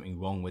 There's something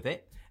wrong with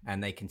it.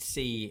 And they can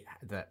see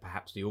that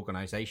perhaps the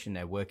organization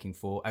they're working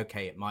for,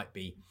 okay, it might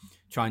be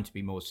trying to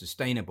be more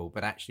sustainable,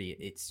 but actually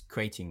it's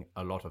creating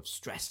a lot of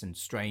stress and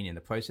strain in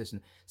the process, and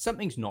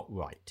something's not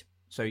right.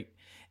 So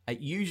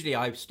usually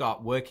I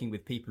start working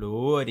with people who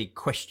are already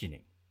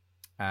questioning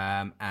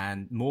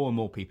And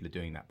more people are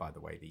doing that, by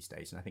the way, these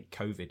days. And I think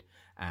COVID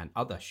and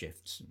other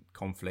shifts, and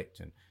conflict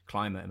and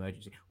climate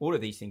emergency, all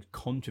of these things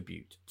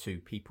contribute to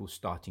people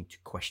starting to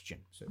question.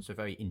 So it's a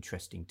very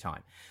interesting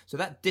time. So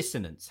that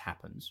dissonance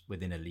happens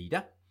within a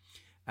leader.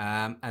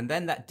 And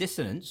then that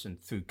dissonance,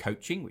 and through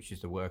coaching, which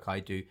is the work I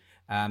do,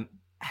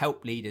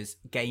 help leaders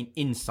gain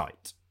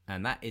insight.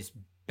 And that is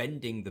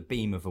bending the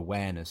beam of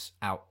awareness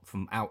out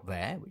from out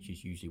there, which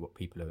is usually what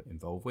people are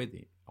involved with,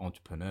 the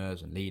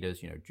entrepreneurs and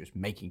leaders, just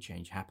making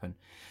change happen,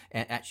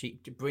 and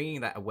actually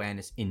bringing that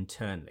awareness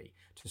internally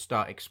to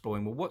start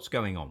exploring, well, what's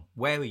going on?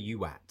 Where are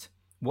you at?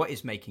 What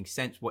is making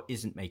sense? What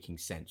isn't making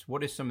sense?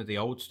 What is some of the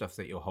old stuff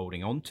that you're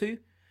holding on to?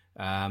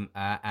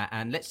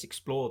 And let's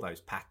explore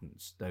those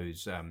patterns,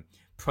 those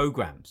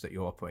programs that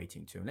you're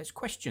operating to, and let's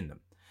question them.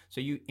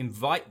 So you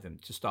invite them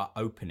to start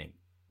opening,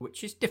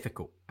 which is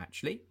difficult,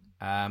 actually.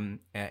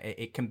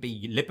 It can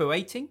be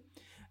liberating,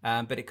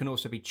 but it can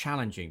also be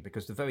challenging,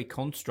 because the very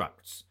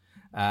constructs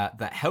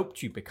that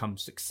helped you become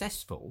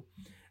successful,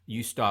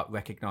 you start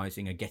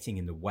recognizing are getting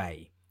in the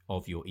way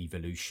of your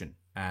evolution.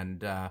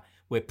 And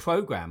we're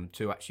programmed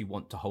to actually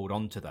want to hold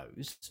on to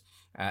those,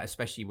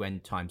 especially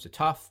when times are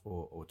tough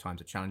or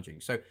times are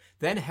challenging. So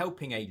then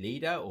helping a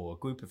leader or a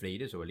group of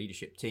leaders or a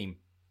leadership team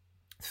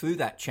through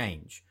that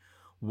change,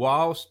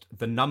 whilst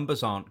the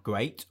numbers aren't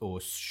great or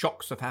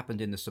shocks have happened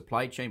in the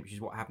supply chain, which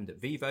is what happened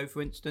at Vivo,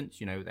 for instance.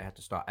 They had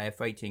to start air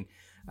freighting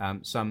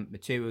some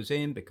materials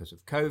in because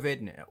of COVID,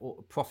 and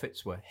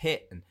profits were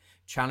hit, and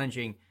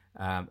challenging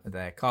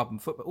their carbon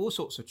footprint. All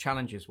sorts of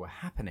challenges were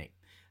happening.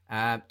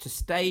 To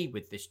stay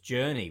with this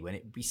journey when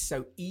it would be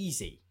so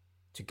easy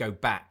to go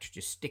back to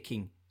just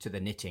sticking to the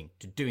knitting,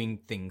 to doing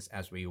things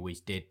as we always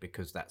did,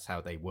 because that's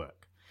how they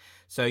work.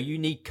 So you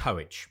need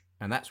courage,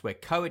 and that's where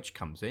courage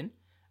comes in,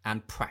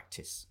 and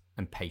practice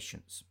and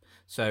patience.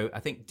 So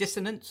I think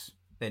dissonance,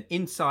 then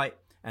insight,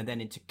 and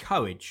then into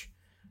courage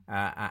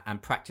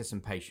and practice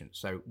and patience.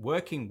 So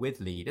working with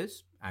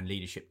leaders and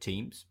leadership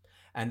teams.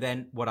 And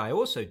then what I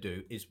also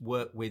do is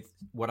work with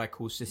what I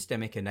call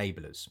systemic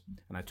enablers.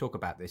 And I talk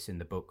about this in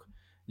the book,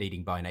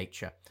 Leading by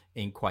Nature,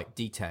 in quite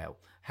detail,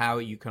 how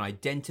you can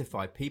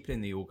identify people in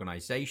the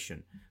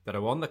organization that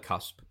are on the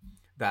cusp,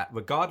 that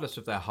regardless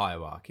of their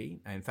hierarchy,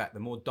 and in fact, the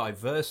more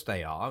diverse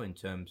they are in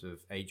terms of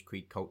age,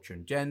 creed, culture,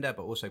 and gender,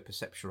 but also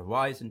perceptual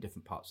horizon,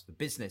 different parts of the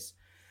business,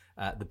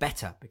 the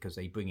better, because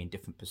they bring in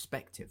different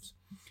perspectives.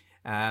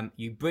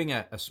 You bring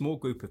a small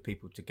group of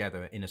people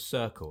together in a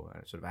circle,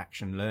 a sort of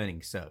action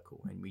learning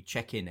circle, and we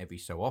check in every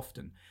so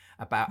often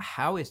about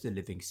how is the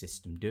living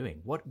system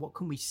doing? What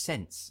can we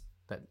sense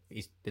that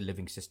is the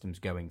living system's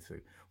going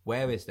through?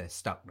 Where is there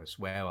stuckness?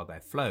 Where are there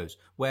flows?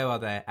 Where are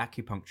there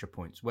acupuncture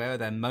points? Where are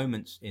there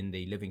moments in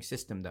the living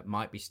system that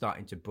might be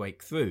starting to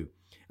break through?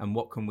 And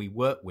what can we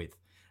work with?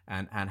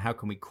 And how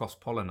can we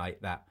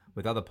cross-pollinate that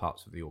with other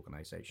parts of the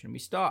organization? We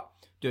start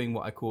doing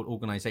what I call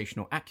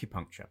organizational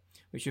acupuncture,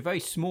 which are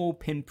very small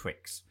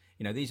pinpricks.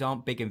 These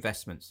aren't big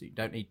investments. You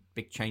don't need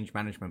big change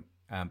management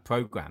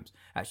programs.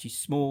 Actually,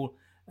 small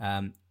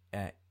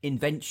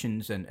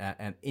inventions and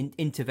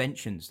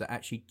interventions that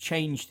actually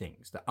change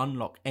things, that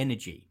unlock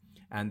energy,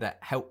 and that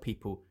help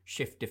people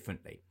shift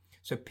differently.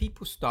 So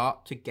people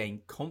start to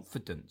gain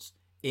confidence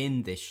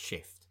in this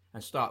shift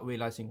and start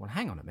realizing, well,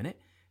 hang on a minute,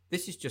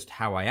 this is just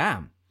how I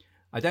am.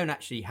 I don't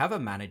actually have a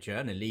manager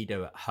and a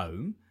leader at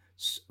home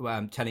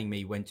telling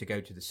me when to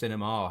go to the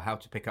cinema or how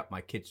to pick up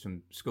my kids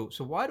from school.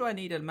 So why do I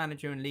need a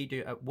manager and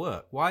leader at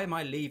work? Why am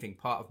I leaving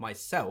part of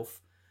myself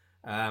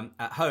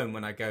at home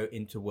when I go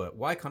into work?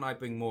 Why can't I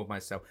bring more of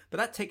myself? But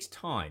that takes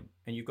time,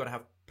 and you've got to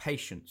have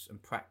patience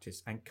and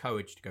practice and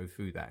courage to go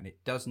through that. And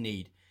it does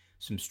need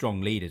some strong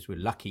leaders. We're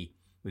lucky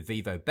with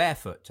Vivo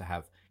Barefoot to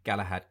have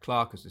Galahad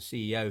Clark as the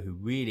CEO, who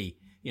really,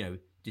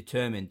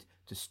 determined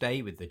to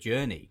stay with the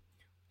journey,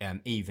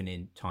 even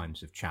in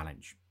times of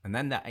challenge. And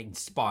then that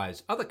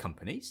inspires other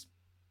companies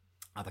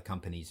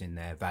in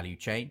their value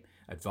chain,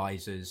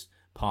 advisors,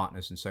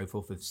 partners, and so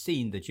forth, have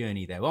seen the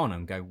journey they're on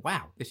and go,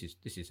 wow, this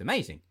is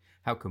amazing.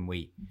 How can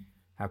we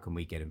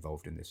get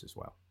involved in this as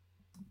well?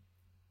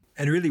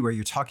 And really, where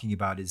you're talking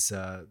about is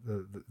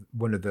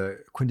one of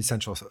the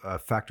quintessential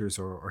factors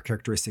or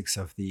characteristics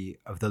of the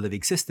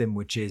living system,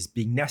 which is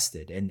being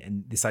nested,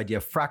 and this idea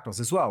of fractals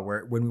as well,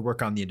 where when we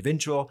work on the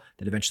individual,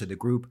 then eventually the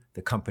group,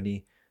 the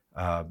company,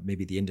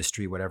 maybe the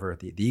industry, whatever,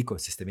 the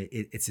ecosystem,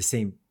 it's the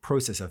same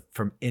process of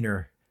from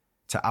inner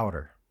to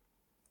outer.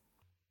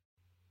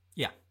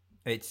 Yeah,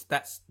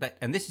 that's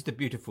and this is the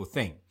beautiful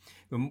thing.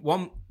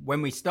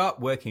 When we start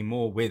working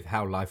more with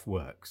how life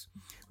works,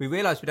 we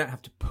realize we don't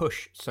have to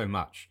push so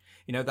much.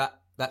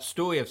 That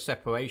story of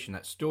separation,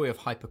 that story of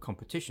hyper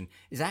competition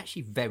is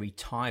actually very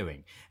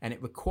tiring, and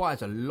it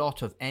requires a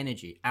lot of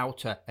energy,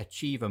 outer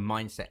achiever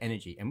mindset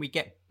energy, and we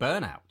get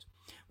burnout.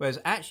 Whereas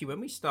actually, when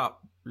we start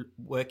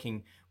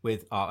working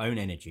with our own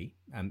energy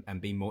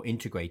and being more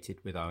integrated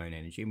with our own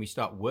energy, and we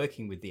start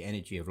working with the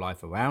energy of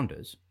life around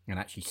us and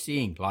actually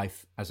seeing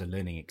life as a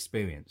learning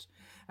experience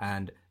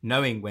and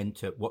knowing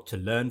what to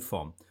learn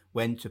from,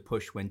 when to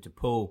push, when to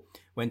pull,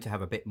 when to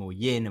have a bit more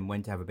yin and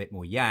when to have a bit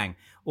more yang,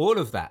 all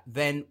of that,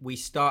 then we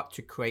start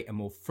to create a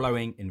more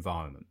flowing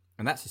environment.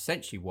 And that's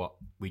essentially what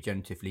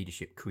regenerative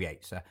leadership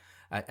creates,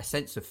 a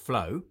sense of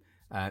flow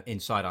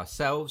inside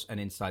ourselves and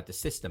inside the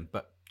system.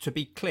 But to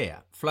be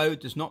clear, flow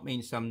does not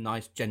mean some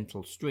nice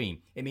gentle stream.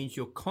 It means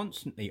you're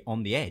constantly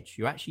on the edge.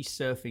 You're actually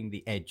surfing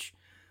the edge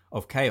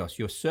of chaos.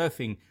 You're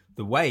surfing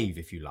the wave,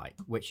 if you like,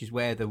 which is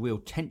where the real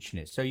tension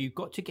is. So you've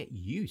got to get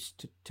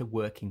used to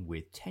working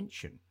with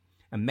tension.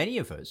 And many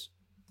of us,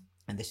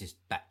 and this is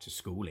back to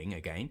schooling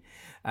again,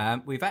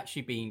 we've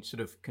actually been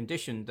sort of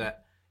conditioned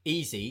that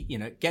easy,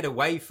 get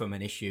away from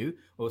an issue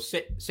or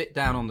sit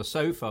down on the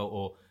sofa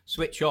or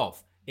switch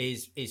off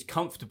is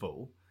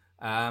comfortable.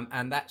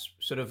 And that's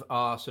sort of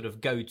our sort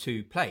of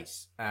go-to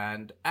place.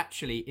 And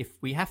actually,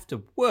 if we have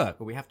to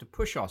work or we have to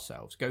push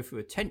ourselves, go through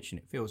a tension,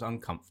 it feels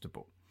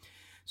uncomfortable.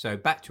 So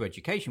back to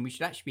education, we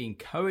should actually be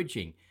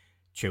encouraging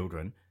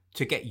children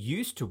to get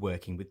used to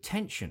working with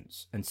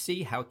tensions and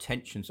see how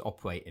tensions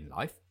operate in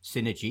life.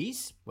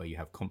 Synergies, where you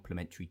have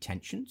complementary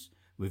tensions,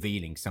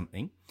 revealing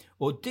something,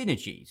 or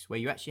dynergies, where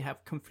you actually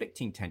have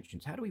conflicting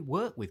tensions. How do we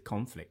work with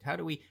conflict? How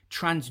do we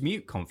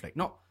transmute conflict?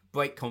 Not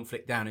break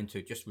conflict down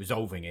into just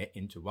resolving it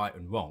into right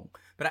and wrong,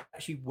 but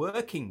actually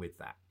working with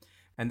that.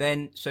 And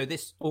then, so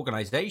this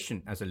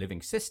organization as a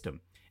living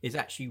system is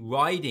actually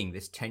riding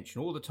this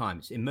tension all the time.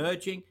 It's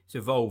emerging, it's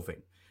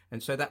evolving.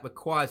 And so that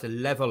requires a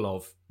level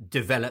of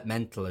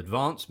developmental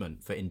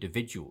advancement for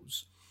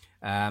individuals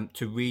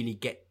to really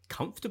get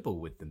comfortable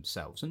with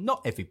themselves. And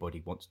not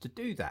everybody wants to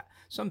do that.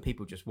 Some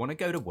people just want to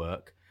go to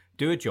work,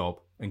 do a job,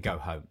 and go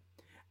home.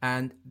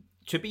 And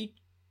to be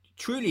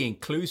truly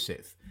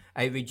inclusive,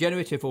 a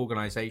regenerative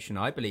organization,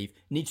 I believe,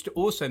 needs to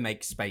also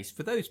make space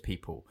for those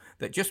people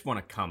that just want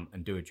to come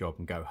and do a job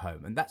and go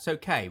home. And that's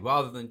okay,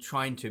 rather than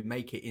trying to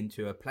make it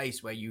into a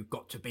place where you've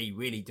got to be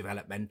really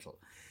developmental.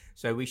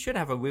 So we should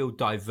have a real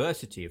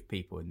diversity of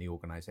people in the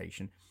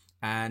organization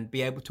and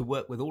be able to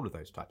work with all of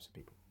those types of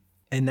people.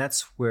 And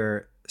that's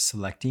where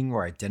selecting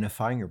or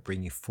identifying or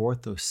bringing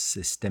forth those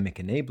systemic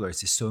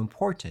enablers is so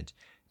important.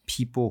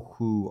 People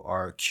who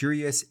are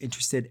curious,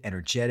 interested,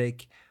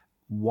 energetic,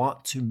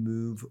 want to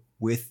move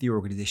with the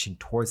organization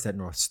towards that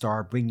North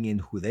Star, bringing in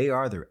who they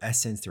are, their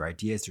essence, their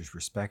ideas, their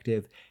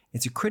perspective.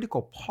 It's a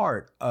critical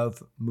part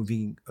of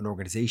moving an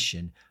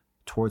organization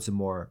towards a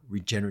more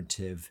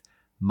regenerative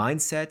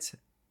mindset,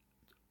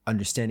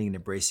 understanding and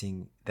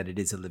embracing that it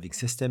is a living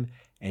system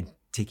and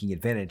taking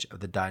advantage of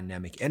the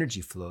dynamic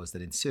energy flows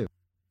that ensue.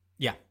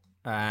 Yeah.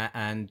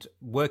 And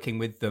working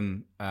with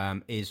them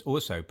is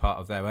also part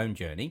of their own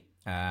journey.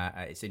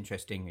 It's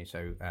interesting.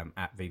 So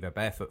at Viva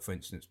Barefoot, for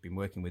instance, been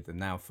working with them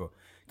now for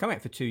coming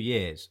up for 2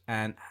 years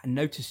and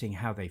noticing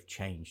how they've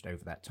changed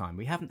over that time.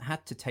 We haven't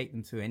had to take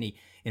them through any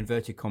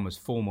inverted commas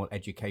formal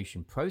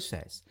education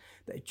process.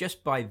 That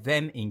just by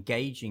them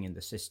engaging in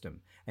the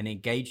system and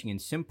engaging in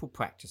simple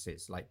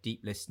practices like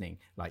deep listening,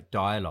 like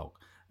dialogue,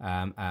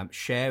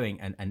 sharing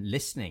and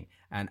listening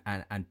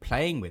and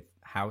playing with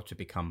how to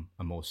become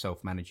a more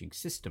self-managing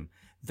system,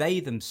 they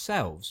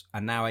themselves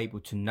are now able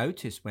to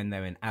notice when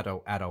they're in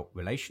adult-adult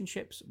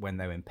relationships, when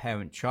they're in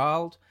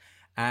parent-child,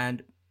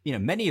 and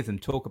many of them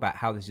talk about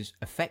how this is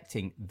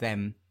affecting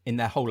them in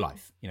their whole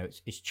life.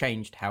 It's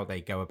changed how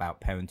they go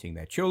about parenting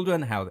their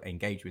children, how they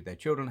engage with their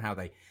children, how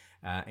they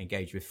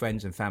engage with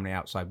friends and family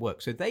outside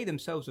work. So they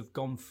themselves have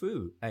gone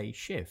through a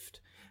shift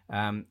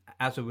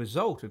as a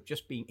result of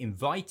just being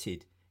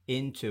invited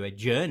into a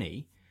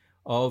journey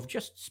of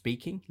just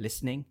speaking,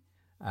 listening,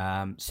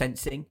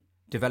 sensing,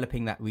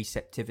 developing that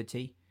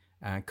receptivity,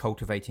 and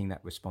cultivating that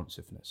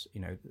responsiveness.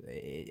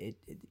 It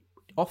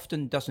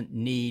often doesn't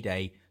need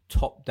a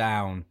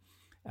top-down,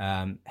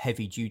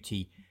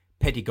 heavy-duty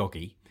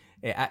pedagogy.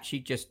 It actually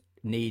just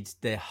needs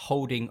the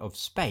holding of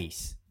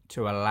space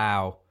to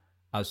allow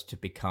us to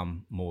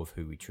become more of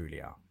who we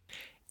truly are.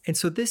 And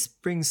so this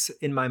brings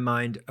in my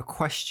mind a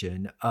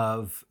question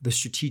of the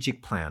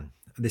strategic plan.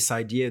 This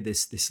idea,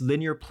 this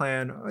linear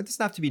plan. It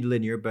doesn't have to be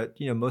linear, but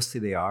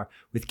mostly they are,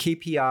 with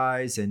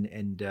KPIs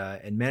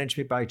and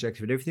management by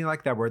objective and everything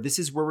like that, where this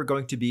is where we're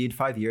going to be in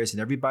 5 years,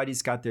 and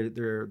everybody's got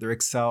their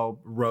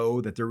Excel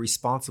row that they're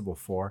responsible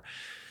for.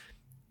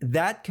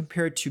 That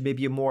compared to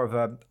maybe a more of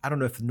a, I don't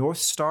know if North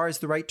Star is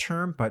the right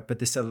term, but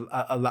this a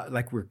lot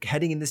like we're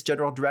heading in this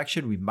general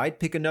direction. We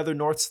might pick another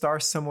North Star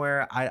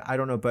somewhere. I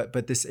don't know,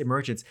 but this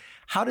emergence,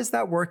 how does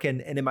that work?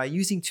 And am I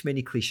using too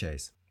many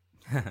cliches?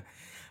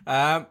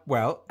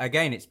 Well,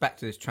 again, it's back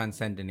to this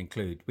transcend and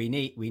include. We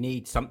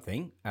need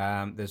something.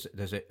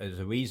 There's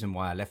a reason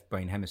why our left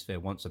brain hemisphere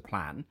wants a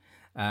plan,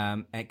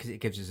 because it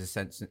gives us a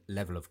sense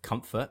level of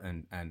comfort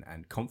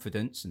and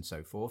confidence and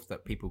so forth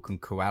that people can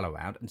corral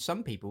around. And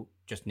some people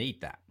just need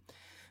that.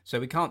 So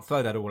we can't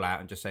throw that all out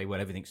and just say, well,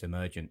 everything's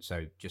emergent,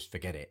 so just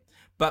forget it.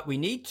 But we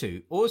need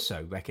to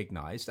also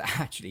recognize that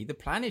actually the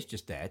plan is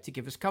just there to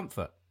give us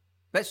comfort.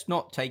 Let's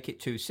not take it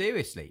too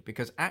seriously,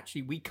 because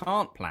actually we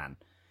can't plan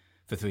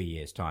for 3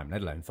 years' time,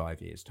 let alone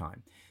 5 years'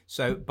 time.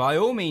 So by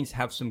all means,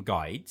 have some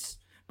guides.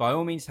 by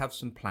all means have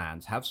some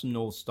plans, have some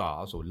North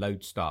Stars or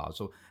Lode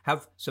Stars, or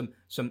have some,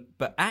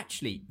 but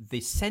actually the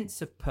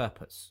sense of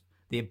purpose,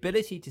 the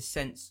ability to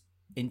sense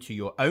into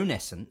your own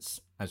essence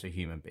as a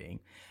human being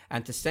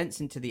and to sense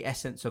into the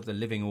essence of the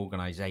living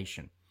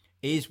organization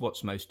is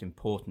what's most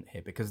important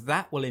here, because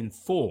that will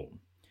inform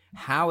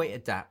how it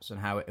adapts and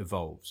how it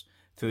evolves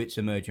through its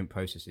emergent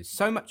processes.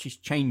 So much is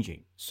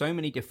changing, so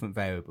many different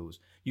variables,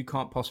 you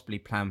can't possibly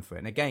plan for it.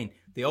 And again,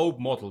 the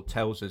old model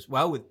tells us,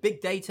 well, with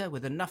big data,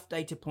 with enough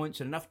data points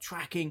and enough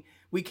tracking,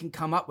 we can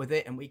come up with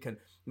it and we can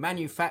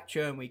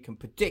manufacture and we can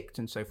predict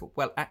and so forth.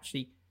 Well,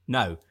 actually,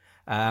 no.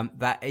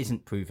 That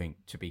isn't proving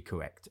to be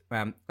correct.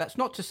 That's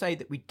not to say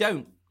that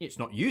it's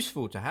not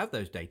useful to have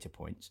those data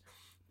points,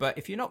 but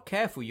if you're not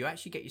careful, you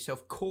actually get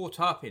yourself caught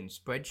up in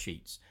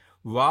spreadsheets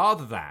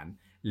rather than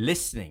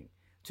listening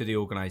to the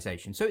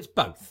organization. So it's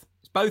both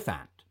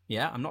and.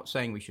 Yeah, I'm not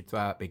saying we should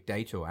throw out big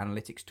data or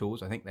analytics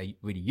tools. I think they're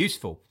really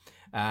useful.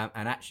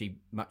 And actually,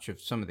 much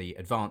of some of the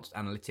advanced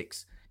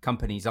analytics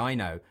companies I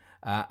know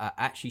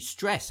actually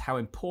stress how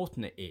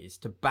important it is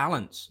to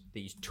balance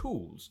these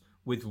tools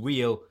with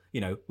real,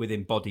 with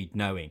embodied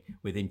knowing,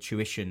 with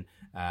intuition,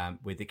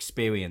 with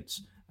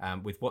experience,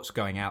 with what's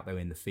going out there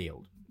in the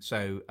field.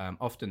 So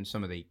often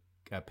some of the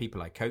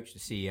people I coach, the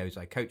CEOs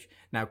I coach,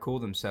 now call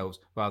themselves,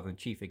 rather than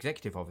chief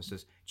executive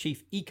officers,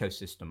 chief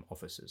ecosystem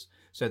officers.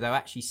 So they're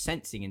actually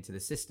sensing into the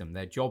system.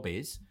 Their job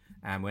is,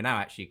 and we're now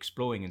actually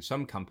exploring in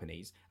some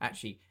companies,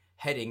 actually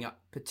heading up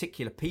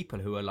particular people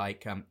who are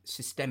like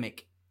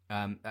systemic,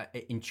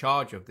 in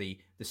charge of the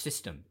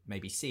system,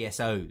 maybe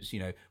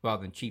CSOs,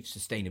 rather than chief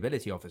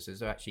sustainability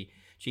officers. They're actually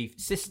chief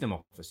system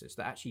officers.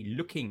 They're actually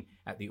looking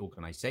at the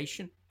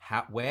organization,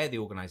 where the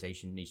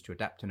organization needs to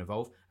adapt and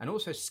evolve, and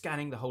also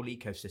scanning the whole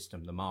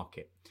ecosystem, the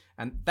market.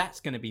 And that's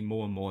going to be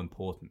more and more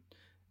important.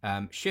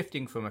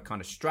 Shifting from a kind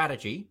of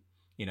strategy,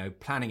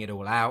 planning it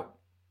all out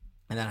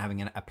and then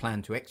having a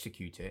plan to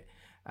execute it,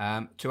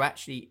 to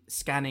actually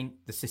scanning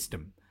the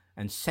system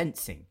and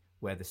sensing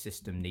where the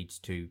system needs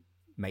to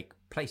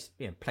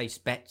place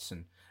bets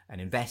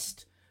and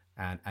invest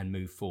and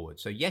move forward.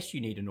 So yes, you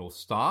need a North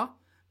Star,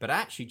 but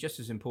actually just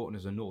as important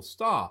as a North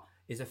Star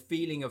is a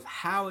feeling of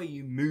how are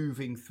you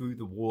moving through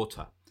the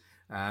water?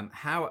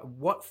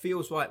 What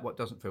feels right, what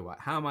doesn't feel right?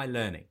 How am I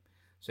learning?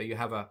 So you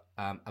have a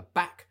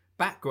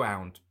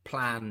background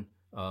plan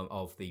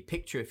of the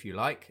picture, if you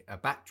like, a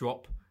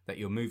backdrop that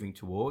you're moving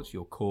towards,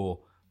 your core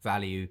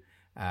value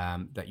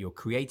that you're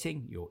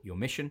creating, your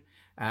mission.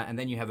 And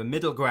then you have a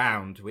middle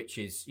ground, which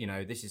is,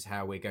 this is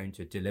how we're going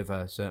to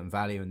deliver certain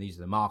value, and these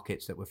are the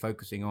markets that we're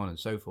focusing on and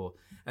so forth.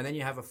 And then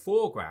you have a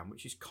foreground,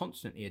 which is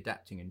constantly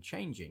adapting and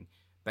changing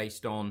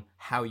based on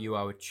how you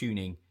are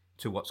attuning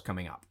to what's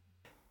coming up.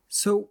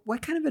 So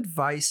what kind of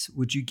advice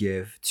would you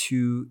give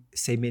to,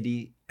 say,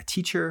 maybe a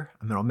teacher,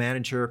 a middle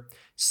manager,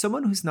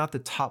 someone who's not the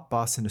top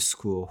boss in a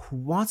school, who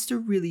wants to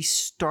really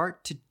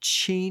start to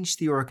change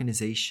the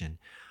organization?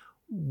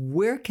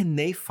 Where can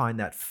they find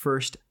that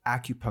first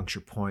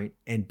acupuncture point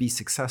and be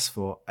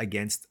successful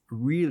against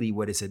really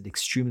what is an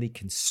extremely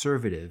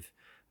conservative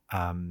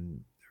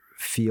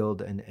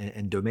field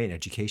and domain,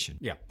 education?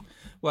 Yeah,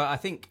 well, I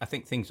think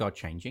things are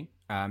changing.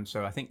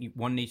 So I think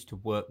one needs to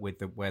work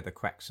with where the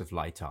cracks of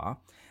light are.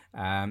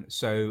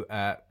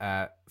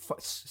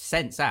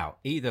 Sense out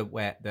either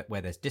where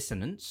there's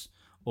dissonance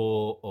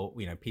or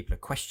people are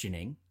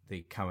questioning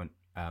the current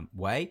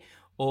way,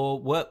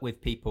 or work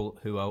with people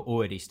who are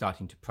already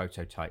starting to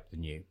prototype the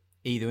new,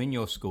 either in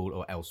your school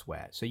or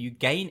elsewhere. So you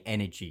gain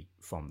energy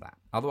from that.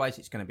 Otherwise,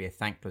 it's going to be a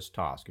thankless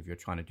task if you're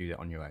trying to do that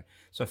on your own.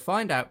 So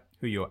find out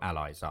who your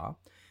allies are.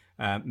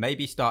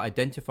 Maybe start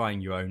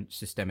identifying your own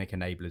systemic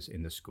enablers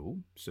in the school,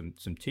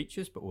 some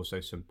teachers, but also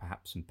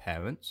perhaps some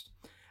parents,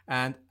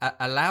 and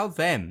allow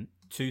them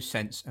to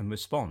sense and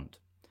respond.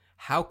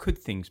 How could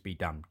things be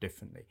done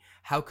differently?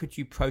 How could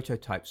you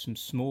prototype some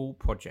small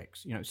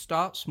projects?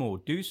 Start small,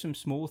 do some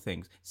small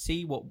things,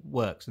 see what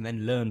works, and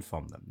then learn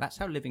from them. That's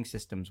how living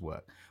systems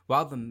work,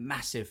 rather than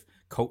massive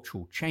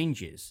cultural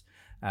changes,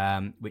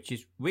 which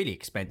is really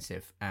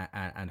expensive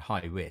and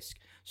high risk.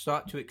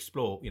 Start to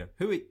explore,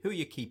 who are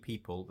your key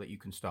people that you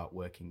can start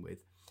working with,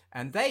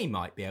 and they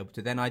might be able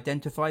to then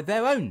identify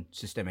their own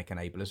systemic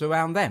enablers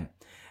around them.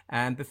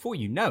 And before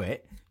you know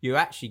it, you're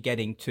actually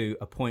getting to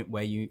a point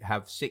where you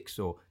have 6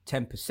 or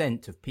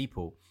 10% of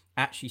people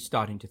actually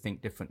starting to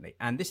think differently.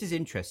 And this is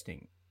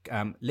interesting.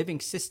 Living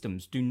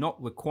systems do not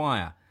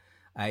require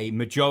a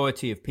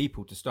majority of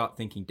people to start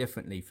thinking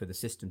differently for the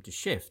system to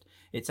shift.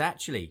 It's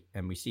actually,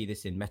 and we see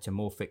this in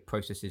metamorphic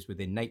processes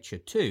within nature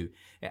too,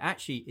 it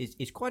actually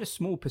is quite a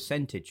small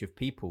percentage of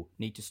people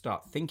need to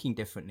start thinking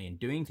differently and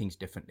doing things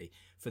differently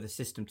for the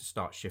system to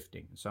start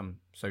shifting. Some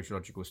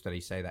sociological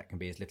studies say that can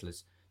be as little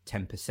as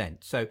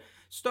 10%. So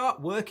start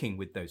working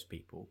with those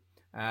people.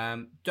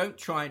 Don't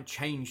try and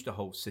change the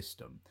whole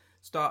system.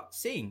 Start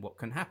seeing what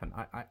can happen.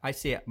 I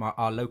see at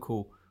our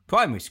local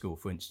primary school,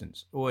 for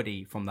instance,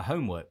 already from the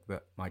homework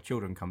that my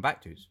children come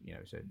back to,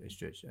 so it's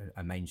just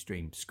a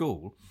mainstream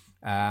school,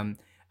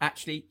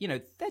 actually,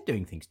 they're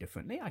doing things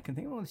differently. I can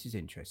think, oh, this is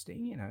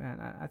interesting,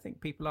 and I think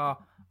people are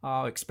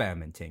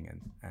experimenting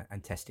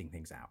and testing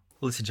things out.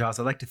 Well, listen, Giles,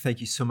 I'd like to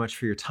thank you so much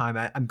for your time.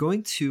 I'm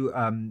going to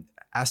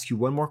ask you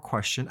one more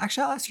question.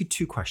 Actually, I'll ask you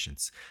two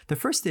questions. The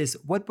first is,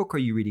 what book are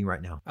you reading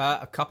right now?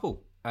 A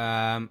couple.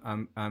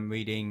 I'm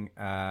reading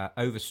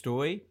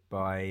Overstory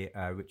by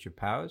Richard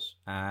Powers,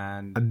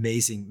 and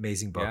amazing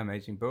book. Yeah,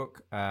 amazing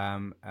book.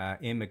 Ian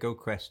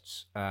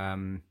McGilchrist's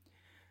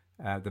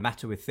The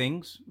Matter with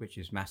Things, which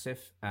is massive,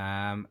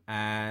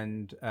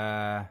 and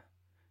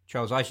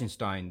Charles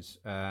Eisenstein's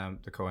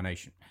The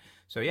Coronation.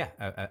 So yeah,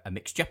 a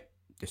mixture,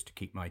 just to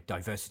keep my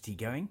diversity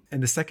going.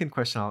 And the second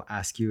question I'll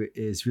ask you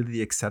is really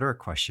the etc.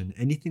 question.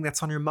 Anything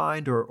that's on your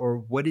mind,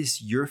 or what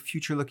is your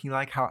future looking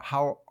like?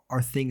 How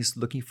are things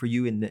looking for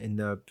you in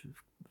the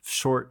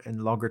short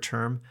and longer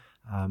term?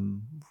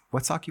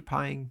 What's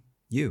occupying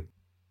you?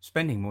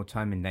 Spending more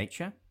time in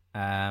nature,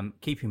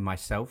 keeping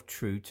myself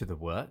true to the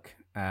work.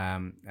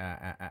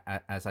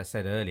 As I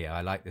said earlier,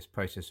 I like this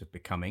process of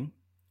becoming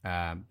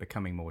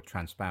more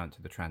transparent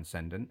to the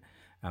transcendent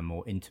and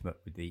more intimate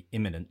with the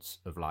immanence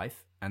of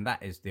life. And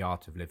that is the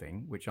art of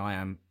living, which I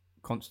am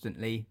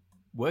constantly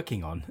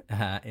working on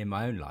in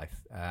my own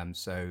life.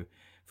 So,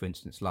 for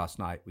instance, last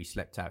night we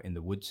slept out in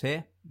the woods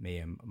here, me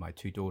and my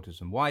two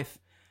daughters and wife.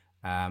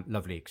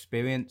 Lovely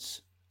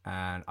experience,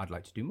 and I'd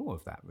like to do more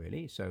of that,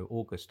 really. So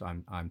August,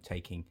 I'm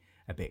taking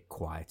a bit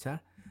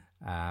quieter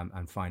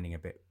and finding a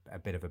bit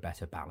of a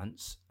better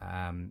balance.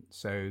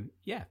 So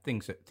yeah,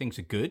 things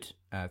are good.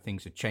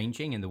 Things are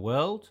changing in the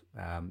world.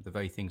 The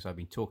very things I've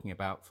been talking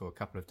about for a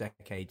couple of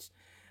decades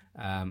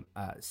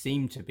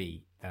seem to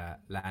be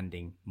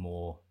landing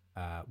more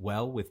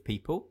well with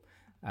people.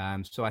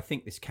 So I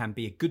think this can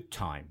be a good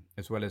time,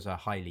 as well as a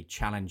highly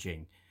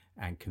challenging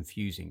and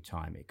confusing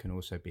time. It can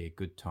also be a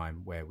good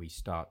time where we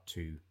start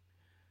to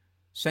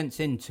sense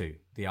into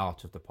the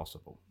art of the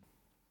possible.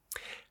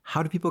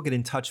 How do people get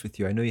in touch with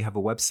you? I know you have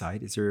a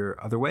website. Is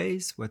there other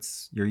ways?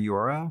 What's your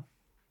URL?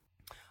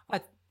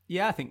 I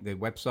think the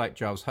website,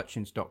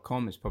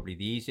 gileshutchins.com, is probably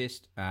the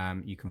easiest.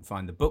 You can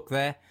find the book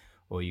there,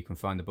 or you can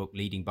find the book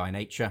Leading by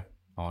Nature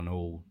on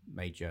all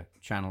major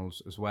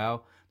channels as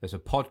well. There's a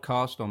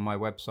podcast on my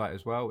website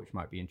as well, which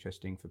might be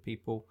interesting for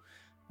people.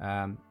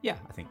 I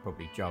think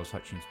probably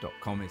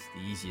gileshutchins.com is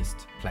the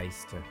easiest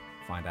place to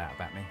find out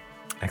about me.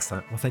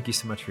 Excellent. Well, thank you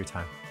so much for your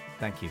time.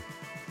 Thank you.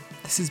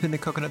 This has been the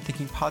Coconut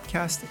Thinking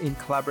Podcast in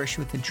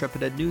collaboration with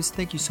Intrepid Ed News.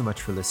 Thank you so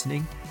much for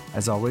listening.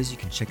 As always, you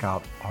can check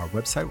out our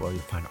website where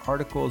you'll find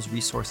articles,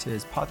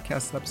 resources,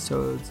 podcast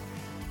episodes,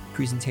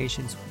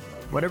 presentations,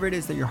 whatever it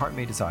is that your heart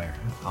may desire,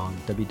 on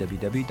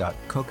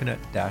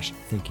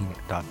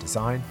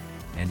www.coconut-thinking.design.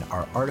 And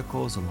our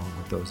articles, along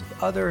with those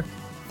of other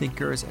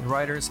thinkers and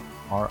writers,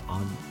 are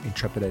on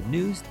Intrepid Ed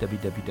News,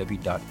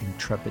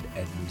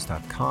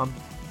 www.intrepidednews.com.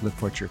 Look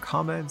forward to your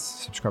comments,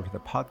 subscribe to the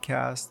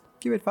podcast,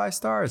 give it 5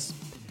 stars.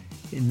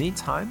 In the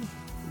meantime,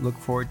 look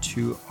forward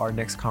to our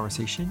next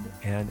conversation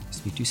and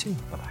speak to you soon.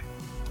 Bye-bye.